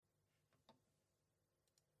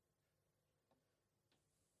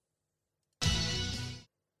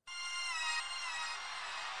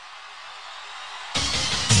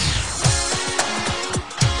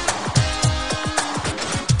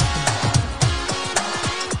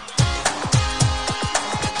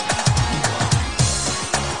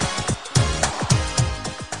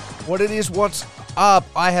What it is, what's up?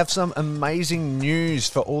 I have some amazing news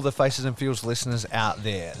for all the Faces and Feels listeners out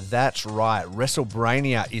there. That's right,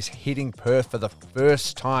 WrestleBrania is hitting Perth for the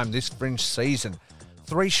first time this Fringe season.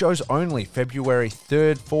 3 shows only, February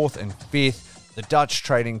 3rd, 4th and 5th. The Dutch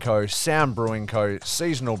Trading Co., Sound Brewing Co.,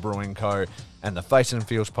 Seasonal Brewing Co., and the Faces and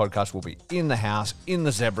Feels podcast will be in the house, in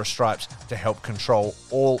the zebra stripes, to help control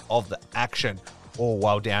all of the action, all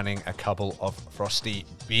while downing a couple of frosty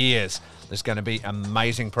beers. There's going to be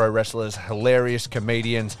amazing pro wrestlers, hilarious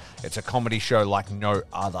comedians. It's a comedy show like no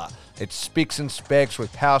other. It's Spicks and Specs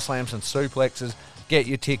with power slams and suplexes. Get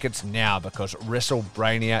your tickets now because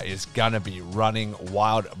WrestleBrania is going to be running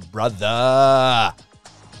wild, brother.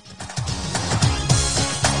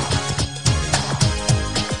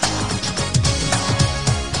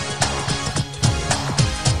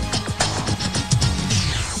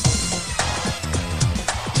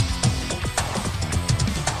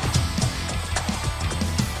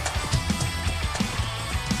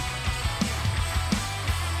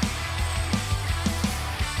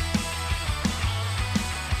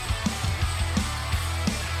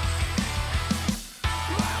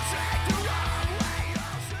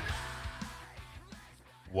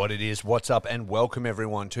 What it is, what's up, and welcome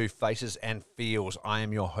everyone to Faces and Feels. I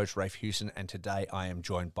am your host, Rafe Hewson, and today I am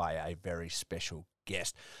joined by a very special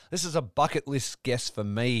guest. This is a bucket list guest for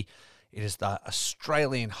me. It is the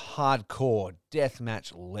Australian hardcore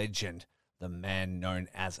deathmatch legend, the man known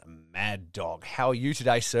as Mad Dog. How are you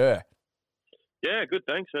today, sir? Yeah, good,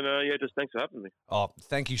 thanks. And just thanks for having me. Oh,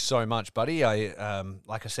 thank you so much, buddy.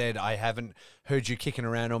 Like I said, I haven't heard you kicking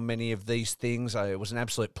around on many of these things. It was an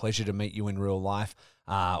absolute pleasure to meet you in real life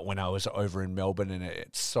when I was over in Melbourne, and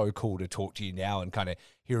it's so cool to talk to you now and kind of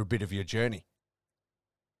hear a bit of your journey.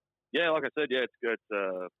 Yeah, like I said, yeah, it's good.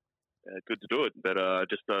 Good to do it, but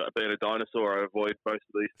just being a dinosaur, I avoid most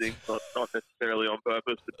of these things. Not necessarily on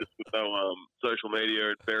purpose, but just with no social media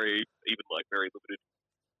and very limited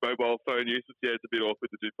mobile phone usage. Yeah, it's a bit awkward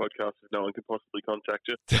to do podcasts if no one can possibly contact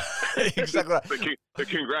you. Exactly. But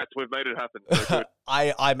congrats, we've made it happen. So good.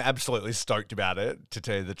 I'm absolutely stoked about it, to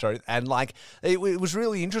tell you the truth. And like, it was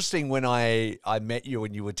really interesting when I met you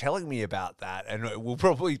and you were telling me about that. And we'll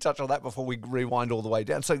probably touch on that before we rewind all the way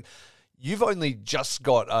down. So you've only just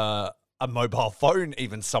got a mobile phone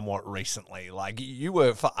even somewhat recently. Like you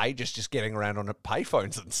were for ages just getting around on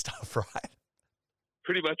payphones and stuff, right?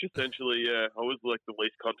 Pretty much, essentially, yeah. I was like the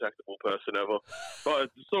least contactable person ever, but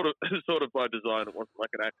sort of by design. It wasn't like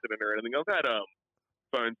an accident or anything. I've had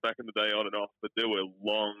phones back in the day on and off, but there were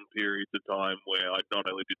long periods of time where I not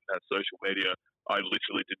only didn't have social media, I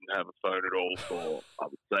literally didn't have a phone at all for, I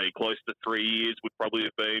would say, close to 3 years would probably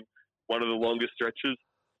have been one of the longest stretches.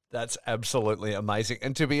 That's absolutely amazing.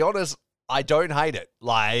 And to be honest, I don't hate it.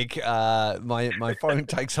 Like, my phone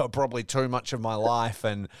takes up probably too much of my life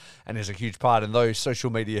and is a huge part. And though social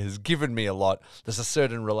media has given me a lot, there's a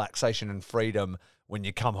certain relaxation and freedom when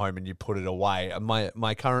you come home and you put it away. And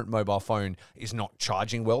my current mobile phone is not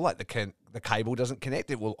charging well. Like the cable doesn't connect.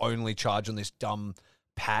 It will only charge on this dumb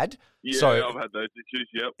pad. Yeah, so, I've had those issues,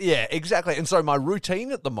 yep. Yeah, exactly. And so my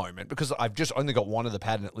routine at the moment, because I've just only got one of the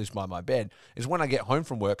pad and it lives by my bed, is when I get home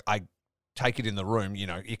from work, I take it in the room. You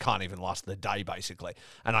know, you can't even last the day basically,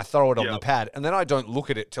 and I throw it on the pad, and then I don't look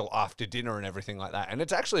at it till after dinner and everything like that. And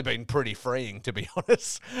it's actually been pretty freeing, to be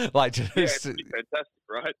honest. Like, just, it's pretty fantastic,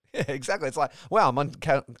 right? Yeah, exactly. It's like, wow, I'm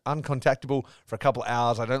uncontactable for a couple of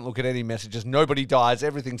hours. I don't look at any messages. Nobody dies.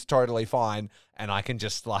 Everything's totally fine, and I can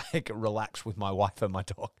just like relax with my wife and my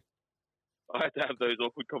dog. I had to have those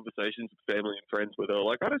awkward conversations with family and friends where they're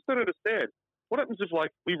like, I just don't understand. What happens if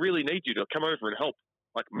like we really need you to come over and help?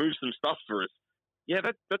 Like move some stuff for us. Yeah,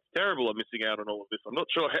 that's terrible. I'm missing out on all of this. I'm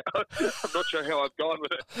not sure how I've gone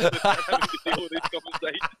with it. Having to deal with these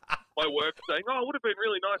conversations. My work saying, "Oh, it would have been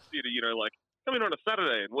really nice for you to, like, come in on a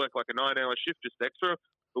Saturday and work like a 9-hour shift just extra,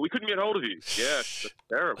 but we couldn't get hold of you." Yeah, that's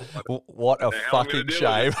terrible. What a fucking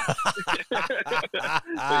shame.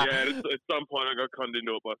 Yeah, at some point I got conned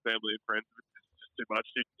into it by family and friends. It's just too much.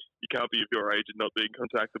 You can't be of your age and not being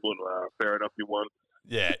contactable. And fair enough, you won.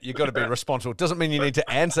 Yeah, you've got to be responsible. Doesn't mean you need to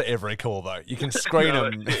answer every call, though. You can screen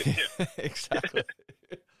them. Exactly.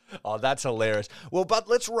 Oh, that's hilarious. Well, but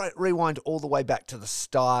let's rewind all the way back to the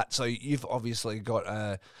start. So you've obviously got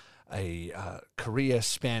a career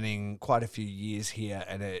spanning quite a few years here,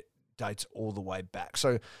 and it dates all the way back.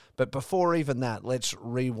 So, but before even that, let's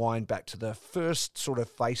rewind back to the first sort of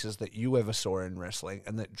faces that you ever saw in wrestling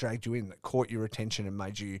and that dragged you in, that caught your attention and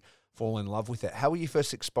made you fall in love with it. How were you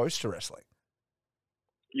first exposed to wrestling?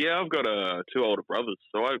 Yeah, I've got 2 older brothers,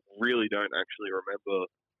 so I really don't actually remember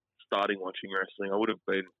starting watching wrestling. I would have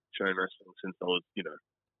been shown wrestling since I was,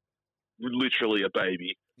 literally a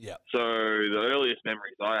baby. Yeah. So the earliest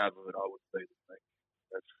memories I have of it, I would say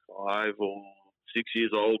at 5 or 6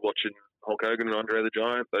 years old, watching Hulk Hogan and Andre the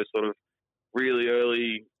Giant, those sort of really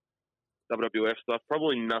early WWF stuff.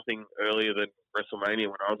 Probably nothing earlier than WrestleMania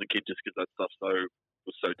when I was a kid, just because that stuff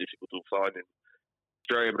was so difficult to find in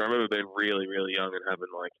Australia. But I remember being really, really young and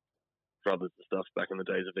having like brothers and stuff back in the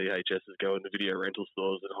days of VHSs, going to video rental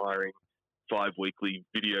stores and hiring 5 weekly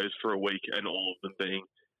videos for a week, and all of them being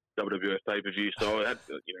WWF pay-per-view. So I had,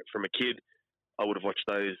 from a kid, I would have watched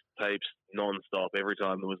those tapes non-stop. Every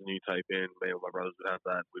time there was a new tape in, me and my brothers would have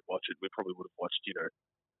that. We'd watch it. We probably would have watched,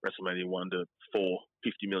 WrestleMania 1 to 4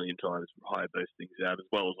 50 million times. We hired those things out, as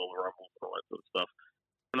well as all the Rumbles and all that sort of stuff.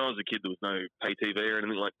 When I was a kid, there was no pay TV or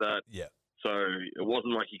anything like that. Yeah. So it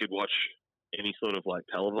wasn't like you could watch any sort of like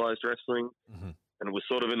televised wrestling. Mm-hmm. And it was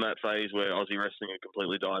sort of in that phase where Aussie wrestling had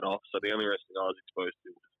completely died off. So the only wrestling I was exposed to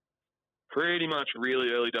was pretty much really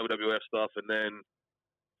early WWF stuff. And then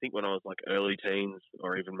I think when I was like early teens,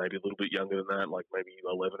 or even maybe a little bit younger than that, like maybe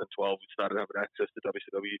 11 and 12, we started having access to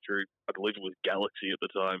WCW through, I believe it was Galaxy at the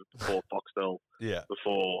time, before Foxtel,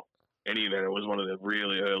 before any of it. It was one of the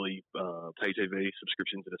really early pay TV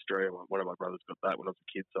subscriptions in Australia. One of my brothers got that when I was a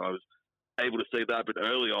kid, so I was able to see that. But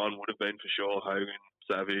early on would have been for sure Hogan,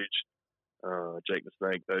 Savage, Jake the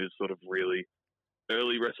Snake, those sort of really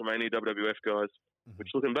early WrestleMania WWF guys. Which,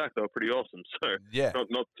 looking back, they were pretty awesome. So,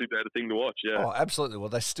 not too bad a thing to watch, yeah. Oh, absolutely. Well,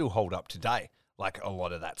 they still hold up today, like a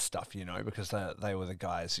lot of that stuff, because they were the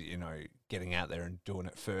guys, getting out there and doing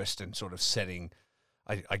it first and sort of setting,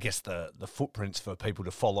 I guess, the footprints for people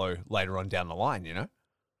to follow later on down the line,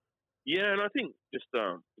 Yeah, and I think just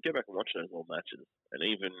get back and watch those old matches, and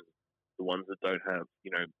even the ones that don't have,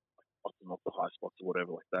 lots and lots of high spots or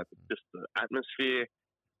whatever like that, but just the atmosphere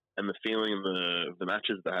and the feeling of the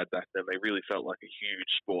matches they had back then, they really felt like a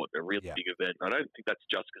huge sport, a really big event. And I don't think that's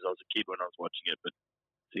just because I was a kid when I was watching it, but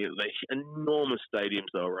they enormous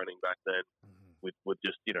stadiums they were running back then with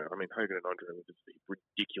just, Hogan and Andre were just a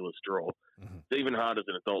ridiculous draw. It's even hard as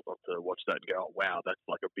an adult not to watch that and go, oh, wow, that's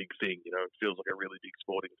like a big thing. It feels like a really big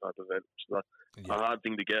sporting type event, which is a hard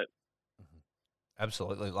thing to get.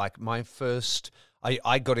 Absolutely. Like my first,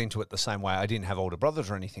 I got into it the same way. I didn't have older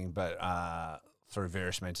brothers or anything, but through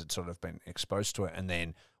various means had sort of been exposed to it, and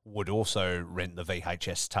then would also rent the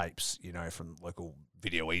VHS tapes, from local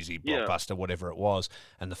Video Easy, Blockbuster, whatever it was.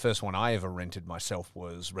 And the first one I ever rented myself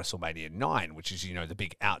was WrestleMania 9, which is, the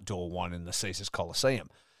big outdoor one in the Caesars Coliseum.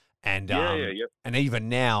 And and even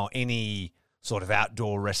now, any sort of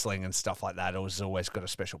outdoor wrestling and stuff like that has always got a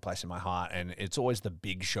special place in my heart. And it's always the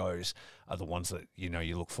big shows are the ones that,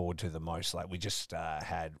 you look forward to the most. Like we just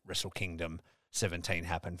had Wrestle Kingdom 17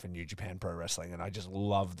 happen for New Japan Pro Wrestling, and I just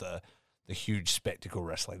love the huge spectacle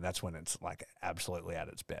wrestling. That's when it's like absolutely at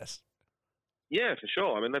its best. Yeah, for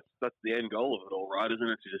sure. I mean, that's the end goal of it all, right? Isn't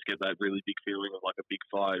it? To just get that really big feeling of like a big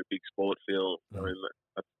fight, a big sport feel. I mean,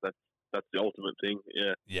 that's the ultimate thing.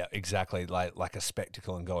 Yeah. Yeah, exactly. Like a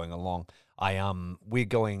spectacle and going along. We're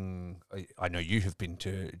going. I know you have been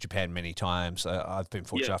to Japan many times. I've been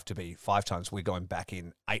fortunate enough to be 5 times. We're going back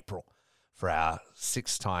in April for our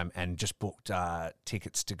 6th time, and just booked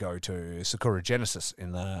tickets to go to Sakura Genesis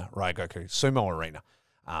in the Ryogoku Sumo Arena.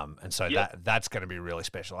 And so that's going to be really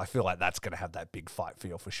special. I feel like that's going to have that big fight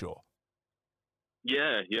feel for sure.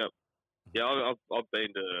 Yeah. I've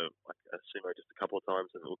been to like a sumo just a couple of times,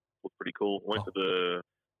 and it looked pretty cool. Went to the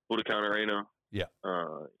Budokan Arena. Yeah.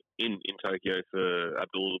 In Tokyo for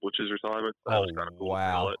Abdullah the Butcher's retirement. So that was kind of cool.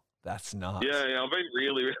 Wow, that's nuts. Yeah. I've been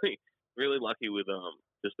really, really, really lucky with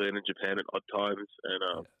just being in Japan at odd times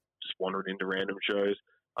and just wandering into random shows.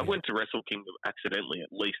 I went to Wrestle Kingdom accidentally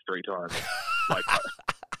at least 3 times.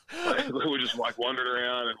 We were just like wandering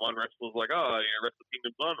around, and one wrestler's like, "Oh, yeah, Wrestle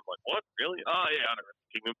Kingdom's on." I'm like, "What? Really? Oh, yeah, I know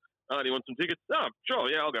Wrestle Kingdom. Oh, do you want some tickets? Oh, sure,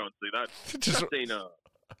 yeah, I'll go and see that." I've seen,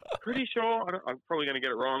 pretty sure, I'm probably going to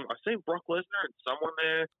get it wrong. I've seen Brock Lesnar and someone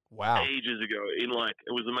there ages ago in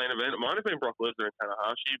it was the main event. It might have been Brock Lesnar and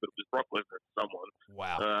Tanahashi, but it was Brock Lesnar and someone.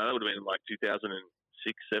 Wow. That would have been in like 2006,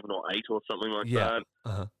 7, or 8 or something like that.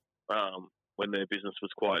 When their business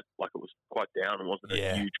was quite down and wasn't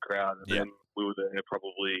a huge crowd. And then we were there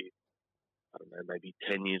probably, I don't know, maybe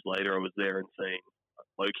 10 years later. I was there and seeing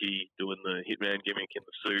Loki doing the Hitman gimmick in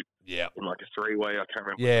the suit. Yeah. In like a 3-way. I can't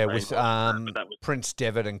remember. Yeah, with that was Prince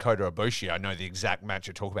Devitt and Kota Ibushi. I know the exact match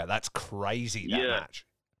you're talking about. That's crazy, that match.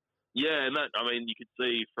 Yeah, and that, I mean, you could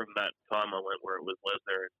see from that time I went where it was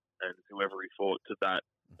Lesnar and whoever he fought to that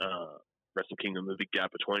Wrestle Kingdom, the big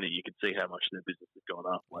gap between it, you could see how much their business had gone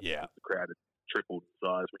up. Like, the crowd had tripled in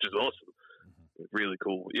size, which is awesome. Really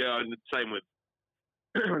cool. Yeah, and the same with,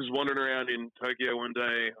 I was wandering around in Tokyo one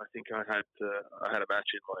day. I think I had a match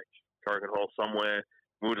in like Corrigan Hall somewhere.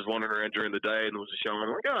 We were just wandering around during the day, and there was a show, and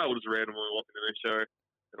I'm like, we'll just randomly walk into this show.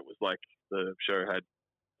 And it was like the show had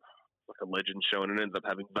like a legend show, and it ended up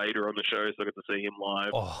having Vader on the show, so I got to see him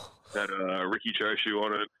live. Oh. Had Ricky Choshu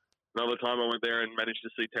on it. Another time I went there and managed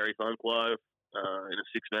to see Terry Funk live in a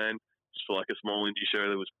 6-man, just for like a small indie show.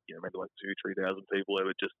 There was maybe like 2,000-3,000 people there,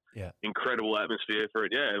 but just incredible atmosphere for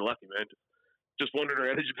it. Yeah, lucky, man. Just wandering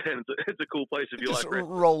around in Japan. It's a cool place if you just like wrestling.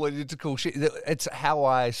 Rolling into cool shit. It's how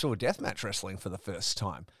I saw deathmatch wrestling for the first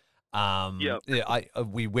time.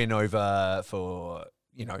 We went over for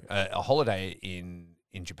a holiday in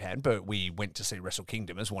Japan, but we went to see Wrestle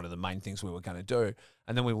Kingdom as one of the main things we were going to do,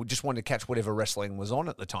 and then we just wanted to catch whatever wrestling was on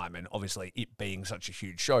at the time. And obviously, it being such a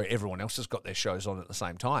huge show, everyone else has got their shows on at the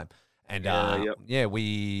same time. And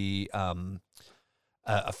we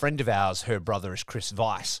a friend of ours, her brother is Chris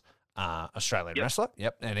Weiss. Australian wrestler,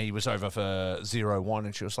 and he was over for 0-1,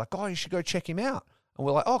 and she was like, "Oh, you should go check him out." And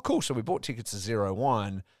we're like, "Oh, cool!" So we bought tickets to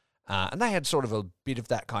 0-1, and they had sort of a bit of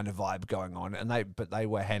that kind of vibe going on, but they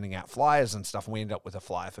were handing out flyers and stuff, and we ended up with a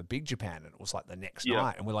flyer for Big Japan, and it was like the next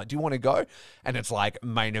night, and we're like, "Do you want to go?" And it's like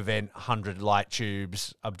main event, 100 light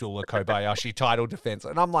tubes, Abdullah Kobayashi title defense,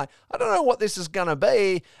 and I'm like, I don't know what this is gonna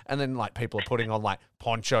be, and then like people are putting on like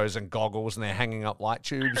ponchos and goggles, and they're hanging up light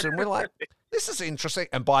tubes, and we're like, this is interesting.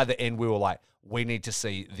 And by the end, we were like, we need to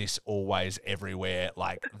see this always everywhere.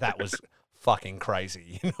 Like that was fucking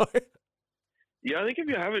crazy, Yeah, I think if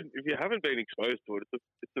you haven't been exposed to it,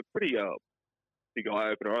 it's a pretty big eye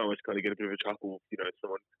opener. I always kind of get a bit of a chuckle.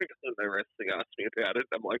 Someone doesn't know wrestling asks me about it.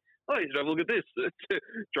 I'm like, oh, you should have a look at this.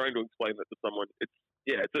 Trying to explain that to someone.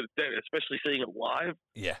 Especially seeing it live.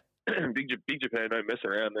 Yeah. Big Japan don't mess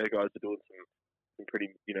around. Their guys are doing some pretty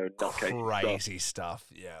nutcase crazy stuff.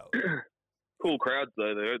 Yeah. Cool crowds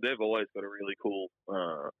though. They've always got a really cool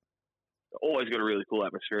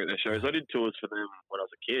atmosphere at their shows. I did tours for them when I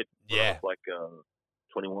was a kid. Yeah. I was like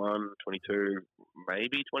 21, 22,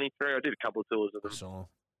 maybe 23. I did a couple of tours of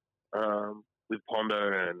them. With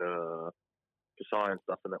Pondo and Kasai and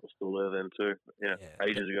stuff, and that was still there then too. Yeah.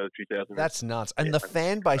 Ages ago, 2000. That's nuts. And the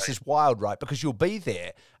fan base is wild, right? Because you'll be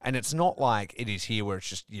there, and it's not like it is here where it's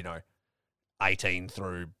just 18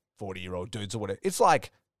 through 40-year-old dudes or whatever. It's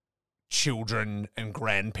like children and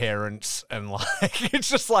grandparents, and like it's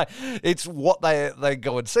just like it's what they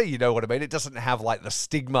go and see, you know what I mean? It doesn't have like the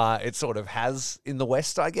stigma it sort of has in the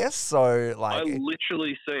West, I guess. So like I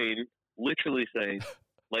literally seen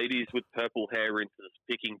ladies with purple hair rinses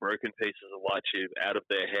picking broken pieces of light tube out of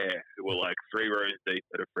their hair who were like 3 rows deep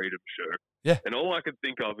at a Freedom show. Yeah. And all I could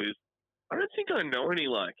think of is I don't think I know any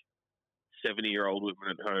like 70-year-old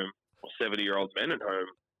women at home or 70-year-old men at home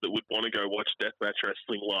that would want to go watch deathmatch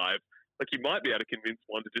wrestling live. Like, you might be able to convince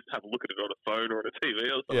one to just have a look at it on a phone or on a TV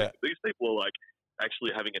or something. Yeah. These people are, like,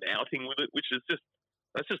 actually having an outing with it, which is just,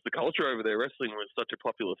 that's just the culture over there. Wrestling was such a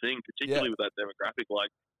popular thing, particularly with that demographic.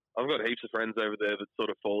 Like, I've got heaps of friends over there that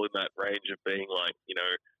sort of fall in that range of being, like,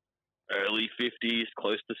 early 50s,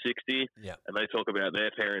 close to 60. Yeah. And they talk about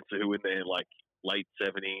their parents who in their, like, late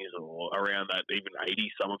 70s or around that, even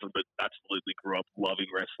 80s, some of them, but absolutely grew up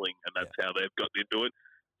loving wrestling, and that's how they've gotten into it.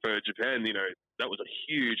 For Japan, that was a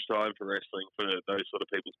huge time for wrestling for those sort of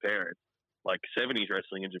people's parents. Like 70s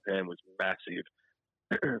wrestling in Japan was massive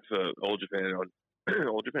for All Japan,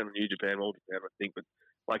 New Japan, All Japan, I think. But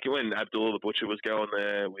like when Abdullah the Butcher was going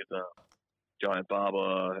there with Giant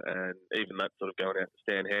Barber, and even that sort of going out to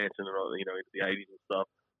Stan Hansen and into the 80s and stuff,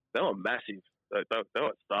 they were massive. They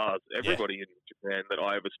were stars. Everybody in Japan that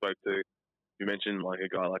I ever spoke to, you mentioned like a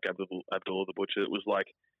guy like Abdullah the Butcher. It was like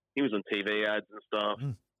he was on TV ads and stuff.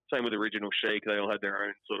 Same with Original Sheik. They all had their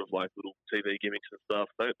own sort of like little TV gimmicks and stuff.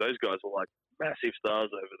 Those guys were like massive stars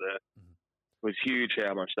over there. It was huge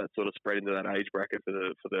how much that sort of spread into that age bracket for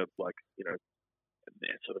the like,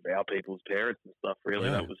 sort of our people's parents and stuff. Really,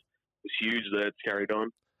 that was huge that it's carried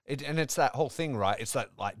on. And it's that whole thing, right? It's that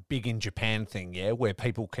like big in Japan thing, where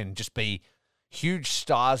people can just be huge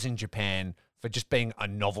stars in Japan for just being a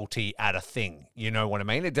novelty at a thing. You know what I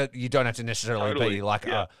mean? You don't have to necessarily be like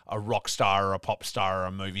a rock star or a pop star or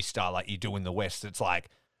a movie star like you do in the West. It's like,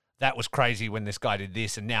 that was crazy when this guy did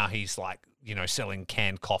this, and now he's like, selling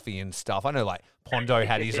canned coffee and stuff. I know like Pondo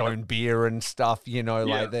had his own beer and stuff,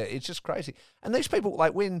 like that. It's just crazy. And these people,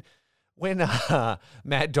 like when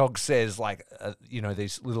Mad Dog says like,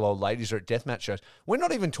 these little old ladies are at deathmatch shows, we're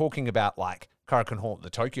not even talking about like Korakuen Hall at the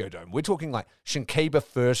Tokyo Dome. We're talking like Shinkiba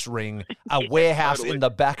First Ring, a warehouse in the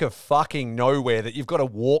back of fucking nowhere that you've got to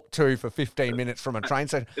walk to for 15 minutes from a train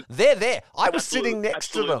station. They're there. I was sitting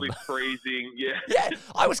next to them. Freezing,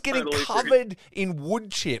 I was getting covered in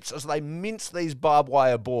wood chips as they mince these barbed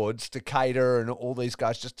wire boards to cater and all these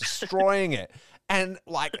guys just destroying it. and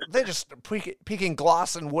like they're just picking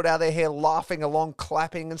glass and wood out of their hair, laughing along,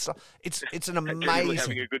 clapping and stuff. It's an Genuinely amazing,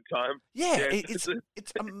 having a good time. yeah, Yeah.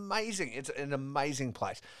 it's amazing. It's an amazing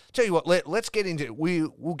place. Tell you what, let's get into it.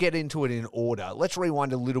 We'll get into it in order. Let's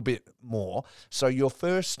rewind a little bit more. So your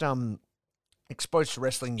first exposed to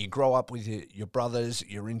wrestling, you grow up with your brothers,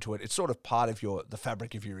 you're into it. It's sort of part of the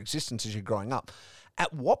fabric of your existence as you're growing up.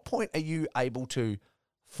 At what point are you able to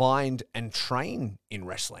find and train in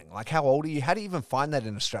wrestling? Like, how old are you? How do you even find that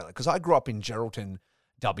in Australia? Because I grew up in Geraldton,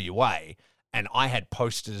 WA, and I had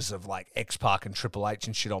posters of like X-Pac and Triple H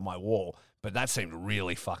and shit on my wall, but that seemed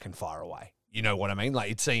really fucking far away. You know what I mean? Like,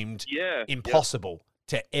 it seemed impossible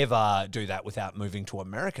to ever do that without moving to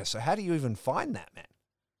America. So how do you even find that, man?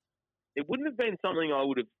 It wouldn't have been something I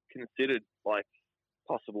would have considered like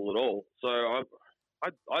possible at all. So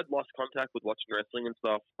I'd lost contact with watching wrestling and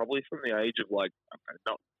stuff probably from the age of like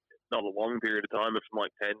not a long period of time, but from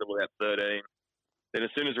like 10 to about 13. Then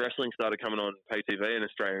as soon as wrestling started coming on pay TV in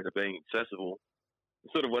Australia and being accessible,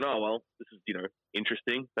 I sort of went, oh well, this is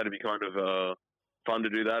interesting. That'd be kind of fun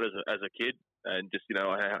to do that as a kid, and just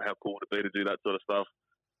how cool would it be to do that sort of stuff.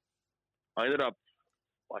 I ended up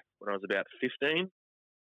like when I was about 15.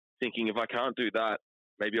 Thinking if I can't do that,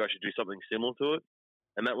 maybe I should do something similar to it.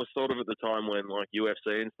 And that was sort of at the time when like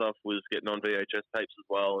UFC and stuff was getting on VHS tapes as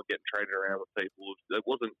well and getting traded around with people. It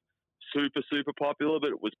wasn't super, super popular,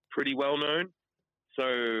 but it was pretty well known. So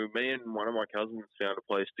me and one of my cousins found a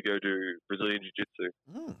place to go do Brazilian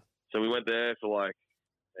Jiu-Jitsu. So we went there for like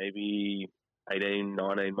maybe 18,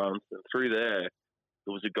 19 months. And through there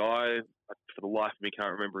was a guy, for the life of me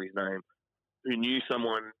can't remember his name, who knew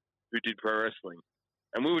someone who did pro wrestling.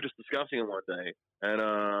 And we were just discussing it one day, and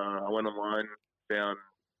I went online, found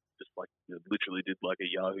literally did like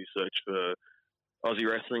a Yahoo search for Aussie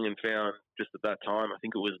wrestling, and found just at that time, I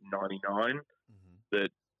think it was 99,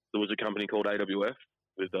 that there was a company called AWF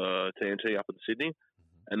with TNT up in Sydney,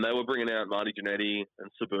 and they were bringing out Marty Jannetty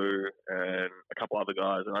and Sabu and a couple other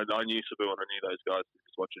guys, and I knew Sabu and I knew those guys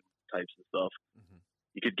just watching tapes and stuff.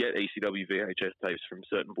 You could get ECW VHS tapes from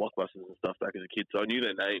certain blockbusters and stuff back as a kid, so I knew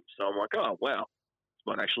their names. So I'm like, oh wow.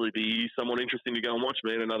 Might actually be someone interesting to go and watch.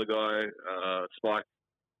 Me and another guy, Spike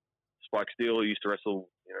Steele, used to wrestle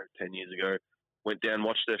 10 years ago. Went down,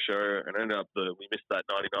 watched their show, and ended up we missed that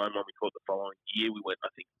 99 one. We caught the following year. We went, I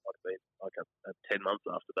think it might have been like a 10 months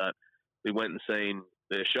after that. We went and seen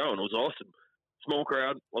their show, and it was awesome. Small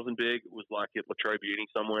crowd, wasn't big. It was like at Latrobe Uni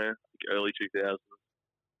somewhere, I think early 2000,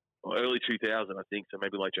 I think. So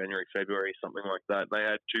maybe like January, February, something like that. And they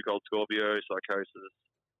had Too Cold Scorpio, Psychosis,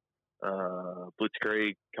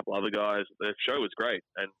 Blitzkrieg, a couple other guys. The show was great,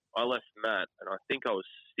 and I left from that, and I think I was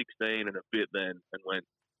 16 and a bit then, and went,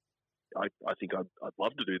 I think I'd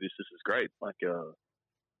love to do this. This is great. Like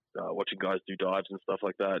watching guys do dives and stuff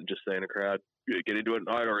like that, and just seeing a crowd get into it. And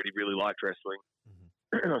I'd already really liked wrestling.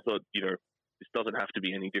 I thought, this doesn't have to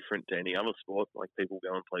be any different to any other sport. Like people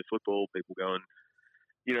go and play football, people go and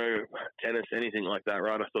tennis, anything like that,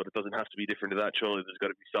 right? I thought it doesn't have to be different to that. Surely there's got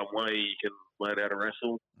to be some way you can learn how to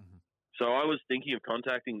wrestle. So I was thinking of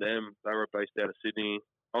contacting them. They were based out of Sydney.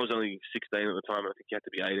 I was only 16 at the time. I think you had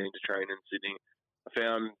to be 18 to train in Sydney. I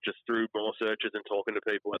found just through more searches and talking to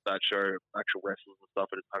people at that show, actual wrestlers and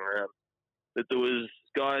stuff that had hung around, that there was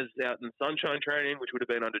guys out in Sunshine training, which would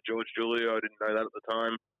have been under George Julio. I didn't know that at the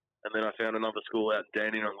time. And then I found another school out in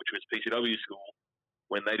Dandenong, which was PCW school,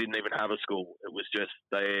 when they didn't even have a school. It was just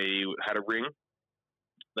they had a ring.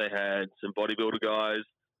 They had some bodybuilder guys,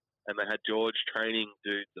 and they had George training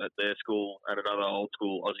dudes at their school and another old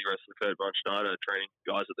school Aussie wrestler, Kurt Von Schneider, training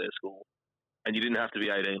guys at their school. And you didn't have to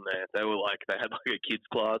be 18 there. They had like a kids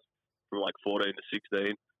class from like 14 to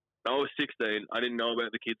 16. I was 16. I didn't know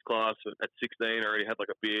about the kids class. At 16, I already had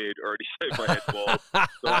like a beard, already shaved my head bald.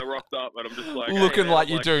 So I rocked up, and I'm just like looking hey, man,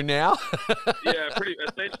 like you do now. Yeah, pretty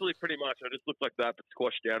much. I just looked like that, but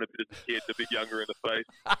squashed down a bit as a kid, a bit younger in the face.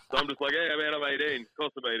 So I'm just like, hey man, I'm 18. Of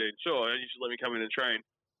course I'm 18. Sure, you should let me come in and train.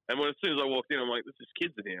 And as soon as I walked in, I'm like, this is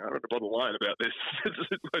kids in here. I don't have to bother lying about this.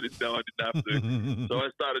 I didn't know I didn't have to. So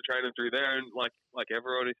I started training through there, and like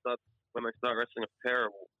everyone when they start wrestling, it's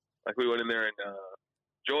terrible. Like we went in there, and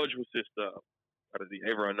George was just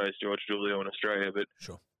everyone knows George Julio in Australia, but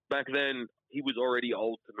sure. Back then he was already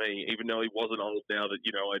old to me, even though he wasn't old now that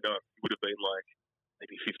I know he would have been like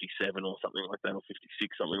maybe 57 or something like that, or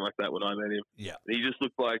 56, something like that when I met him. Yeah. And he just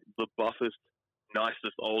looked like the buffest,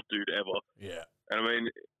 nicest old dude ever. Yeah. And I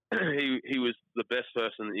mean, he was the best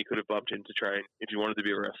person that you could have bumped in to train if you wanted to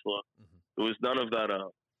be a wrestler. There was none of that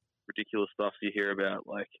ridiculous stuff you hear about,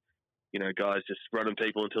 like, guys just running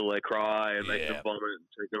people until they cry and making them vomit and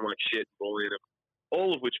treating them like shit and bullying them.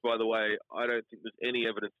 All of which, by the way, I don't think there's any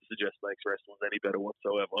evidence to suggest makes wrestlers any better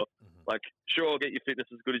whatsoever. Mm-hmm. Like, sure, get your fitness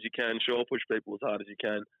as good as you can. Sure, push people as hard as you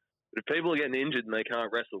can. But if people are getting injured and they can't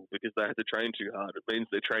wrestle because they had to train too hard, it means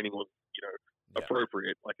their training was,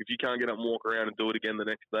 appropriate. Like, if you can't get up and walk around and do it again the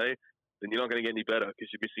next day, then you're not going to get any better because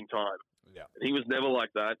you're missing time. Yeah. And he was never like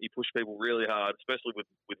that. He pushed people really hard, especially with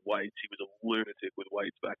weights. He was a lunatic with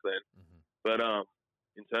weights back then. Mm-hmm. But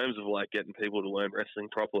in terms of like getting people to learn wrestling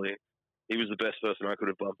properly, he was the best person I could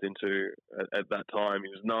have bumped into at that time.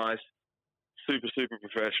 He was nice, super, super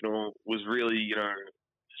professional, was really,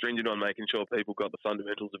 stringent on making sure people got the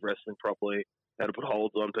fundamentals of wrestling properly, how to put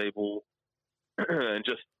holds on people, and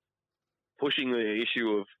just pushing the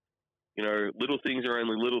issue of, little things are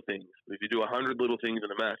only little things. But if you do 100 little things in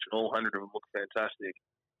a match and all 100 of them look fantastic,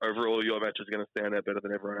 overall your match is going to stand out better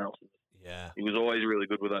than everyone else's. Yeah. He was always really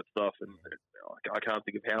good with that stuff, and I can't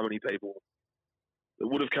think of how many people that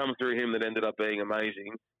would have come through him that ended up being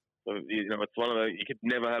amazing. So, it's one of those, you could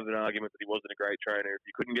never have an argument that he wasn't a great trainer. If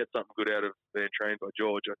you couldn't get something good out of being trained by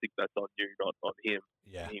George, I think that's on you, not on him.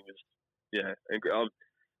 Yeah. He was, and I'm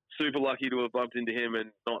super lucky to have bumped into him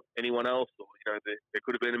and not anyone else. Or, there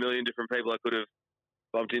could have been a million different people I could have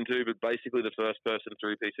bumped into, but basically the first person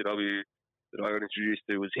through PCW that I got introduced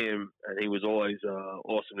to was him, and he was always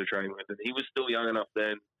awesome to train with. And he was still young enough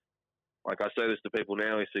then. Like, I say this to people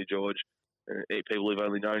now who see George, people who've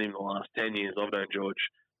only known him the last 10 years. I've known George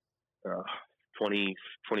 20,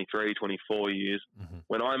 23, 24 years. Mm-hmm.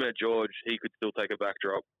 When I met George, he could still take a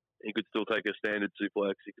backdrop. He could still take a standard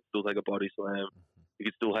suplex. He could still take a body slam. Mm-hmm. He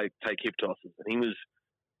could still take hip tosses. And he was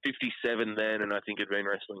 57 then, and I think had been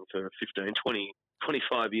wrestling for 15, 20,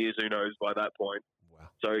 25 years, who knows, by that point. Wow.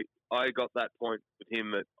 So I got that point with him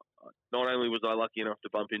that not only was I lucky enough to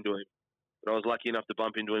bump into him, but I was lucky enough to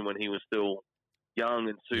bump into him when he was still young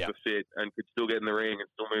and super fit and could still get in the ring and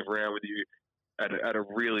still move around with you at a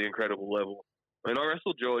really incredible level. I mean, I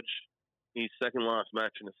wrestled George his second last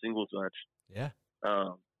match in a singles match. Yeah.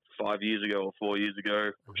 5 years ago or 4 years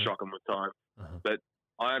ago. I'm shocking with time. Uh-huh. But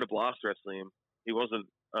I had a blast wrestling him. He wasn't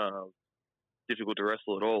difficult to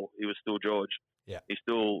wrestle at all. He was still George. Yeah. He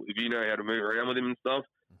still, if you know how to move around with him and stuff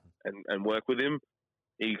and work with him,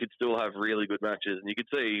 he could still have really good matches. And you could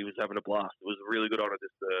see he was having a blast. It was a really good honor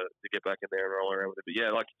just to get back in there and roll around with it. But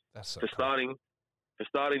yeah, like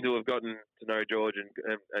starting to have gotten to know George and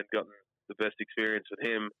gotten the best experience with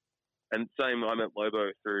him. And same, I met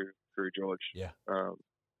Lobo through George. Yeah.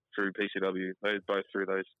 Through PCW, both through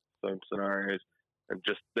those same scenarios, and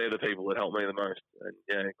just they're the people that helped me the most. And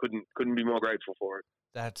yeah, couldn't be more grateful for it.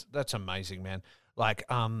 That's amazing, man. Like,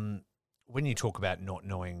 when you talk about not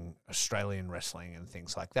knowing Australian wrestling and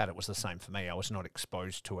things like that, it was the same for me. I was not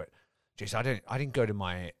exposed to it. Jeez, I didn't go to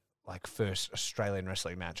my first Australian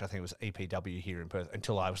wrestling match. I think it was EPW here in Perth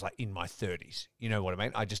until I was in my 30s. You know what I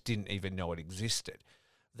mean? I just didn't even know it existed.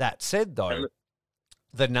 That said, though,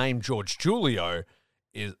 the name George Julio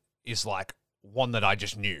is like one that I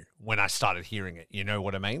just knew when I started hearing it. You know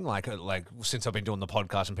what I mean? Like since I've been doing the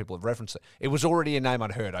podcast and people have referenced it, it was already a name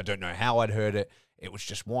I'd heard. I don't know how I'd heard it. It was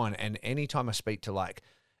just one. And anytime I speak to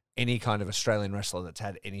any kind of Australian wrestler that's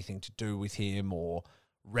had anything to do with him or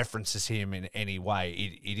references him in any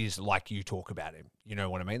way, it is like you talk about him. You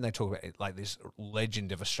know what I mean? They talk about it like this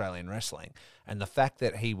legend of Australian wrestling. And the fact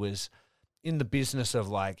that he was in the business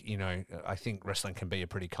of I think wrestling can be a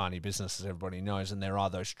pretty carny business, as everybody knows, and there are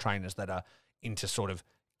those trainers that are into sort of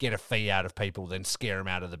get a fee out of people, then scare them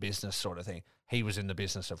out of the business sort of thing. He was in the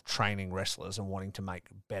business of training wrestlers and wanting to make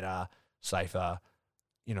better, safer,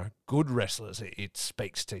 good wrestlers. It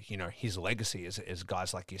speaks to, his legacy as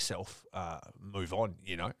guys like yourself move on,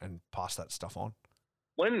 and pass that stuff on.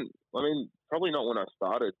 Probably not when I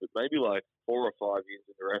started, but maybe 4 or 5 years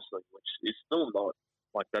into wrestling, which is still not,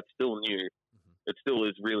 that's still new. Mm-hmm. It still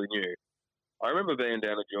is really new. I remember being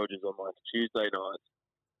down at George's on Tuesday nights.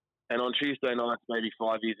 And on Tuesday nights, maybe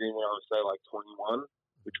 5 years in, I would say 21,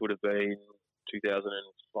 which would have been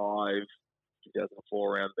 2005,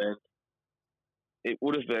 2004, around then. It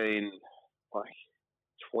would have been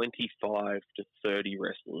 25 to 30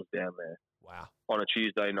 wrestlers down there. Wow. On a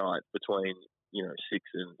Tuesday night between, 6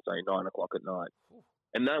 and, say, 9 o'clock at night. Ooh.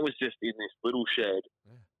 And that was just in this little shed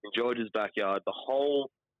in George's backyard. The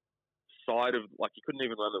whole side of, you couldn't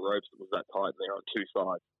even run the ropes. It was that tight, and they're on two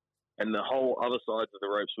sides. And the whole other sides of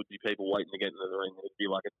the ropes would be people waiting to get into the ring. It'd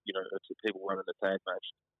be it's people running a tag match.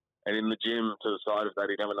 And in the gym to the side of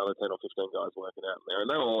that, he'd have another 10 or 15 guys working out in there.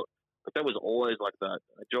 And that was always like that.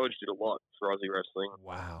 George did a lot for Aussie wrestling.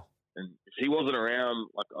 Wow. And if he wasn't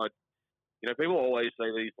around, people always say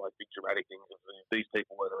these big dramatic things. If these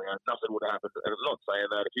people weren't around, nothing would happen. And I'm not saying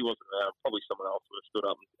that. If he wasn't around, probably someone else would have stood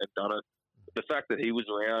up and done it. But the fact that he was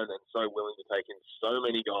around and so willing to take in so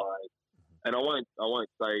many guys, and I won't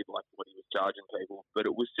say like what he was charging people, but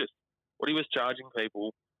it was just what he was charging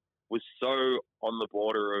people was so on the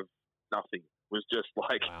border of nothing. It was just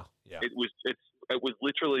like Wow. Yeah. it was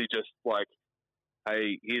literally just like,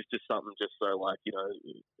 hey, here's just something just so like, you know,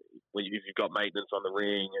 when if you've got maintenance on the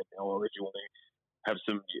ring or if you want to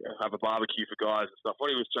have a barbecue for guys and stuff.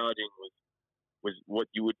 What he was charging was what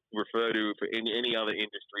you would refer to for any other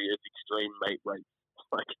industry as extreme mate rates.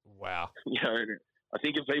 Like, Wow. you know, I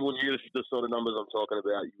think if people knew the sort of numbers I'm talking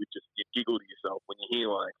about, you'd giggle to yourself when you hear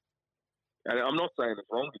like. And I'm not saying it's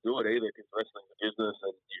wrong to do it either, because wrestling's a business,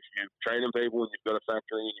 and if you're training people and you've got a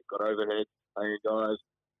factory and you've got overhead, paying guys,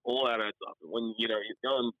 all that adds up. When you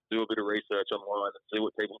go and do a bit of research online and see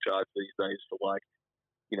what people charge these days for like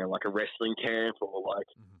a wrestling camp or like.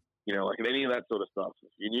 Mm-hmm. Like any of that sort of stuff.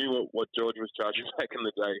 If you knew what George was charging back in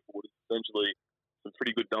the day for what is essentially some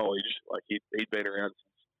pretty good knowledge, like he'd been around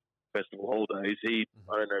since Festival Hall days.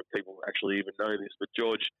 I don't know if people actually even know this, but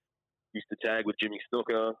George used to tag with Jimmy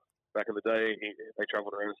Snooker back in the day. They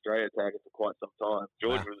travelled around Australia tagging for quite some time.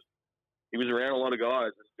 George was around a lot of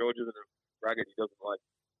guys, and George isn't a braggart. He doesn't like.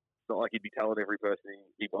 It's not like he'd be telling every person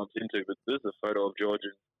he bumps into. But there's a photo of George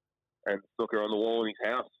and Snooker on the wall in his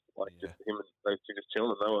house. Like just him and those two just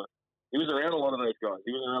chilling. He was around a lot of those guys.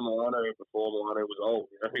 He was around Milano before Milano was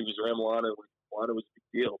old. He was around Milano when Milano was a big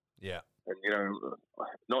deal. Yeah. And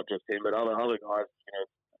not just him, but other guys.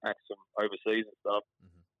 Acts from overseas and stuff.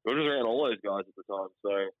 Mm-hmm. He was around all those guys at the time.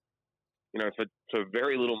 So for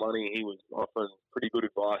very little money, he was offering pretty good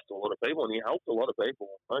advice to a lot of people, and he helped a lot of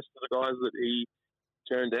people. Most of the guys that he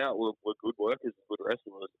turned out were good workers and good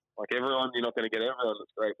wrestlers. Like everyone, you're not going to get everyone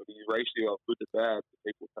that's great, but his ratio of good to bad for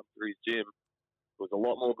people who come through his gym was a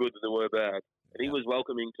lot more good than there were bad. And he was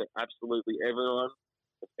welcoming to absolutely everyone,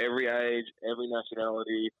 of every age, every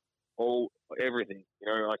nationality, everything.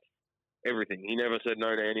 Like everything. He never said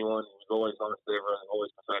no to anyone. He was always nice to everyone,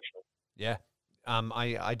 always professional. Yeah.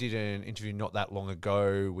 I did an interview not that long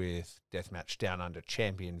ago with Deathmatch Down Under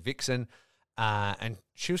champion Vixen, and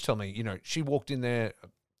she was telling me, she walked in there,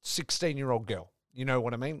 16-year-old girl. You know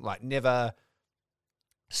what I mean? Like never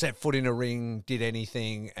set foot in a ring, did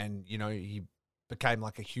anything, and he became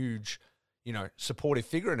like a huge, supportive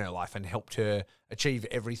figure in her life and helped her achieve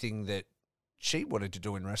everything that she wanted to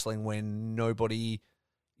do in wrestling when nobody,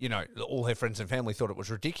 all her friends and family thought it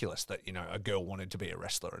was ridiculous that, a girl wanted to be a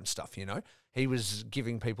wrestler and stuff, He was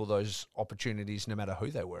giving people those opportunities no matter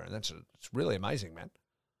who they were, and it's really amazing, man.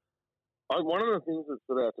 One of the things that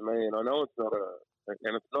stood out to me, and I know it's not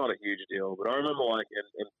a huge deal, but I remember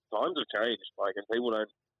and times have changed, and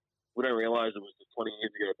we don't realise it was just 20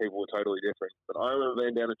 years ago. People were totally different. But I remember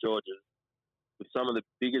being down at George's with some of the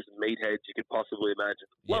biggest meatheads you could possibly imagine.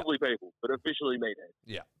 Yeah. Lovely people, but officially meatheads.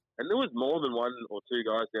 Yeah. And there was more than one or two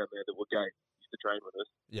guys down there that were gay, used to train with us.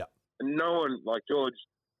 Yeah. And no one, like George,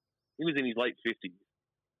 he was in his late 50s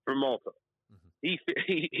from Malta. Mm-hmm.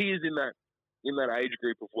 He is in that age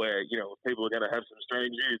group of where, if people are going to have some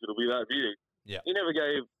strange views, it'll be that view. Yeah. He never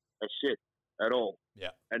gave a shit at all.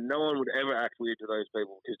 Yeah. And no one would ever act weird to those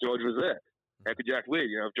people because George was there. How could you act weird?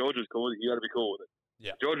 If George was cool with it, you got to be cool with it.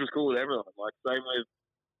 Yeah. George was cool with everyone. Like, same with,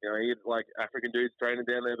 he had, like, African dudes training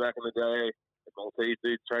down there back in the day, Maltese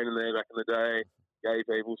dudes training there back in the day, gay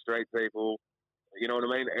people, straight people. You know what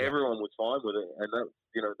I mean? Yeah. Everyone was fine with it. And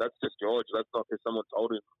that's just George. That's not because someone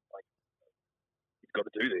told him, like, you've got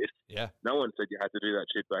to do this. Yeah. No one said you had to do that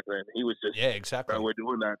shit back then. He was just, exactly. we're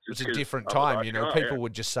doing that. It's a different time, people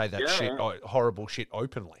would just say that shit, horrible shit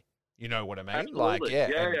openly. You know what I mean? Absolutely.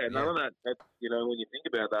 Like, none of that. When you think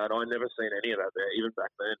about that, I never seen any of that there, even back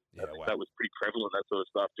then. That was pretty prevalent, that sort of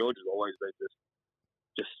stuff. George has always been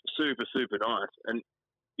just super, super nice. And,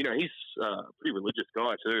 he's a pretty religious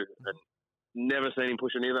guy too. And never seen him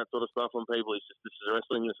push any of that sort of stuff on people. He's just, this is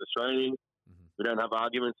wrestling, this is training. Mm-hmm. We don't have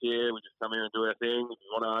arguments here. We just come here and do our thing. If you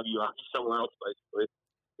want to argue somewhere else, basically.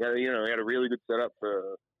 Yeah, he had a really good setup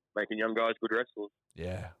for making young guys good wrestlers.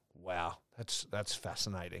 Yeah. Wow. That's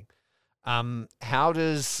fascinating. How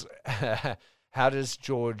does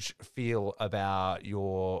George feel about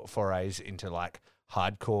your forays into like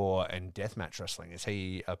hardcore and deathmatch wrestling? Is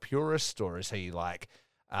he a purist, or is he like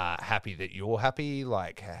happy that you're happy?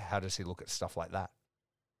 Like, how does he look at stuff like that?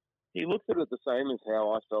 He looks at it the same as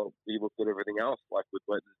how I felt he looked at everything else, like with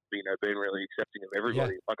Letton, being really accepting of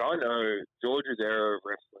everybody. Yeah. Like, I know George's era of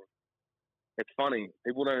wrestling, it's funny,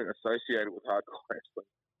 people don't associate it with hardcore wrestling,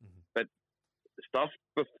 but the stuff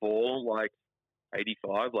before, like,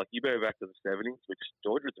 85, like, you go back to the 70s, which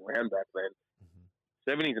George was around back then,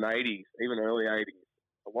 70s and 80s, even early 80s,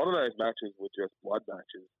 a lot of those matches were just blood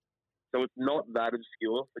matches. So it's not that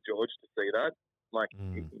obscure for George to see that. Like,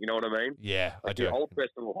 you know what I mean? Yeah, like I do. The old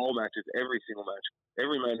festival hall matches, every single match,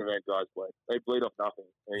 every main event guys bleed. They bleed off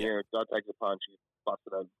nothing. And, you know, guy takes a punch, he busts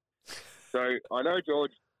it open. So I know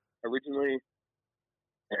George originally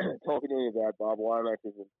talking to me about barbed wire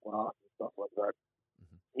matches and glass and stuff like that.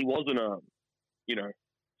 He wasn't you know,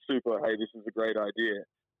 super, hey, this is a great idea.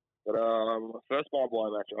 But my first barbed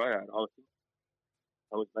wire match I had, I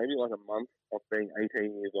was maybe like a month of being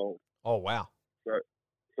 18 years old. Oh, wow.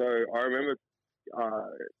 So I remember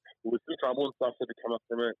there was some trouble and stuff that had come up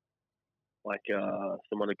from it. Like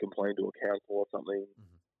someone had complained to a council or something.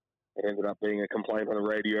 It ended up being a complaint on the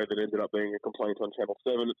radio that ended up being a complaint on Channel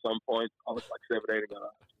 7 at some point. I was like 17 and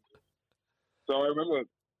going, so I remember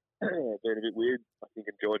being a bit weird. I think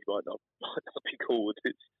George might not be cool with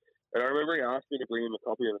this. And I remember he asked me to bring him a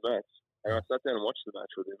copy of the match. And I sat down and watched the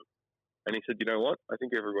match with him. And he said, you know what? I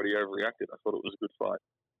think everybody overreacted. I thought it was a good fight.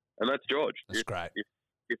 And that's George. That's great.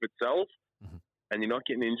 If it sells and you're not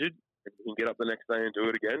getting injured, and you can get up the next day and do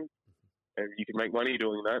it again, and you can make money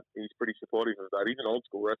doing that, he's pretty supportive of that. He's an old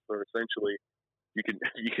school wrestler. Essentially, you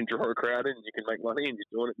can draw a crowd in, you can make money, and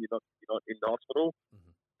you're doing it. You're not in the hospital.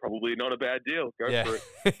 Probably not a bad deal. Go for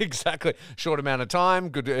it. Exactly. Short amount of time,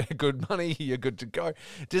 good money. You're good to go.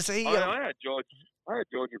 Does he? I had George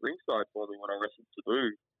at ringside for me when I wrestled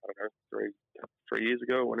Taboo. I don't know, 3 years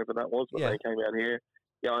ago, whenever that was, when they came out here.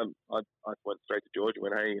 Yeah, I went straight to George and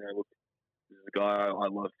went, hey, you know, look, this is a guy I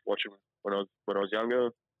loved watching when I was younger.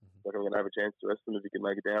 Like, I'm going to have a chance to wrestle him if you can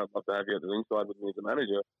make it down. I'd love to have you at the ringside with me as a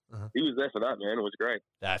manager. He was there for that, man. It was great.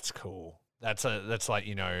 That's cool. That's like,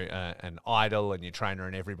 you know, an idol and your trainer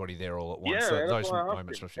and everybody there all at once. Yeah, so those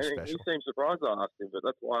moments must be special. He seemed surprised I asked him, but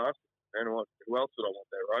that's why I asked him. And who else would I want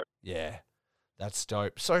there, right? Yeah, that's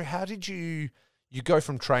dope. So how did you go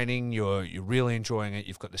from training? You're really enjoying it.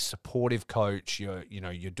 You've got this supportive coach. You're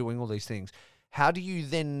doing all these things. How do you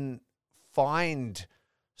then find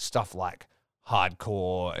stuff like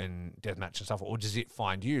hardcore and deathmatch and stuff, or does it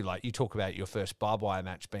find you? Like, you talk about your first barbed wire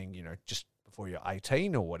match being, you know, just before you're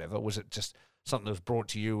 18 or whatever. Was it just something that was brought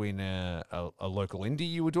to you in a local indie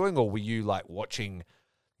you were doing, or were you like watching,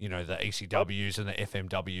 you know, the ECWs and the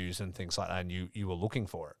FMWs and things like that, and you were looking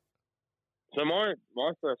for it? So my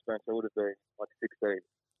first match, I would have been like 16.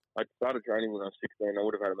 I started training when I was 16. I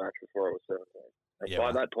would have had a match before I was 17. And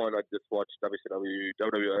by that point, I just watched WCW,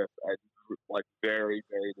 WWF, and like very,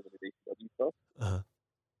 very limited ECW stuff.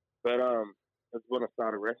 But that's when I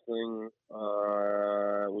started wrestling.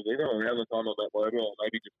 It was either around the time I met Logan or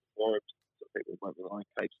maybe just before it. So people might be like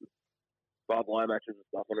tapes of barbed wire matches and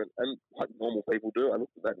stuff on it. And like normal people do, I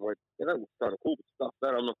looked at that and went, yeah, that looks kind of cool, but stuff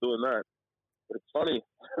that, I'm not doing that. But it's funny,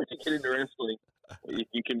 when you get into wrestling, you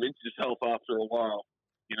can convince yourself after a while.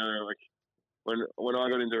 You know, like when I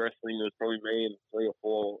got into wrestling, there was probably me and 3 or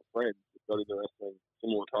 4 friends that got into wrestling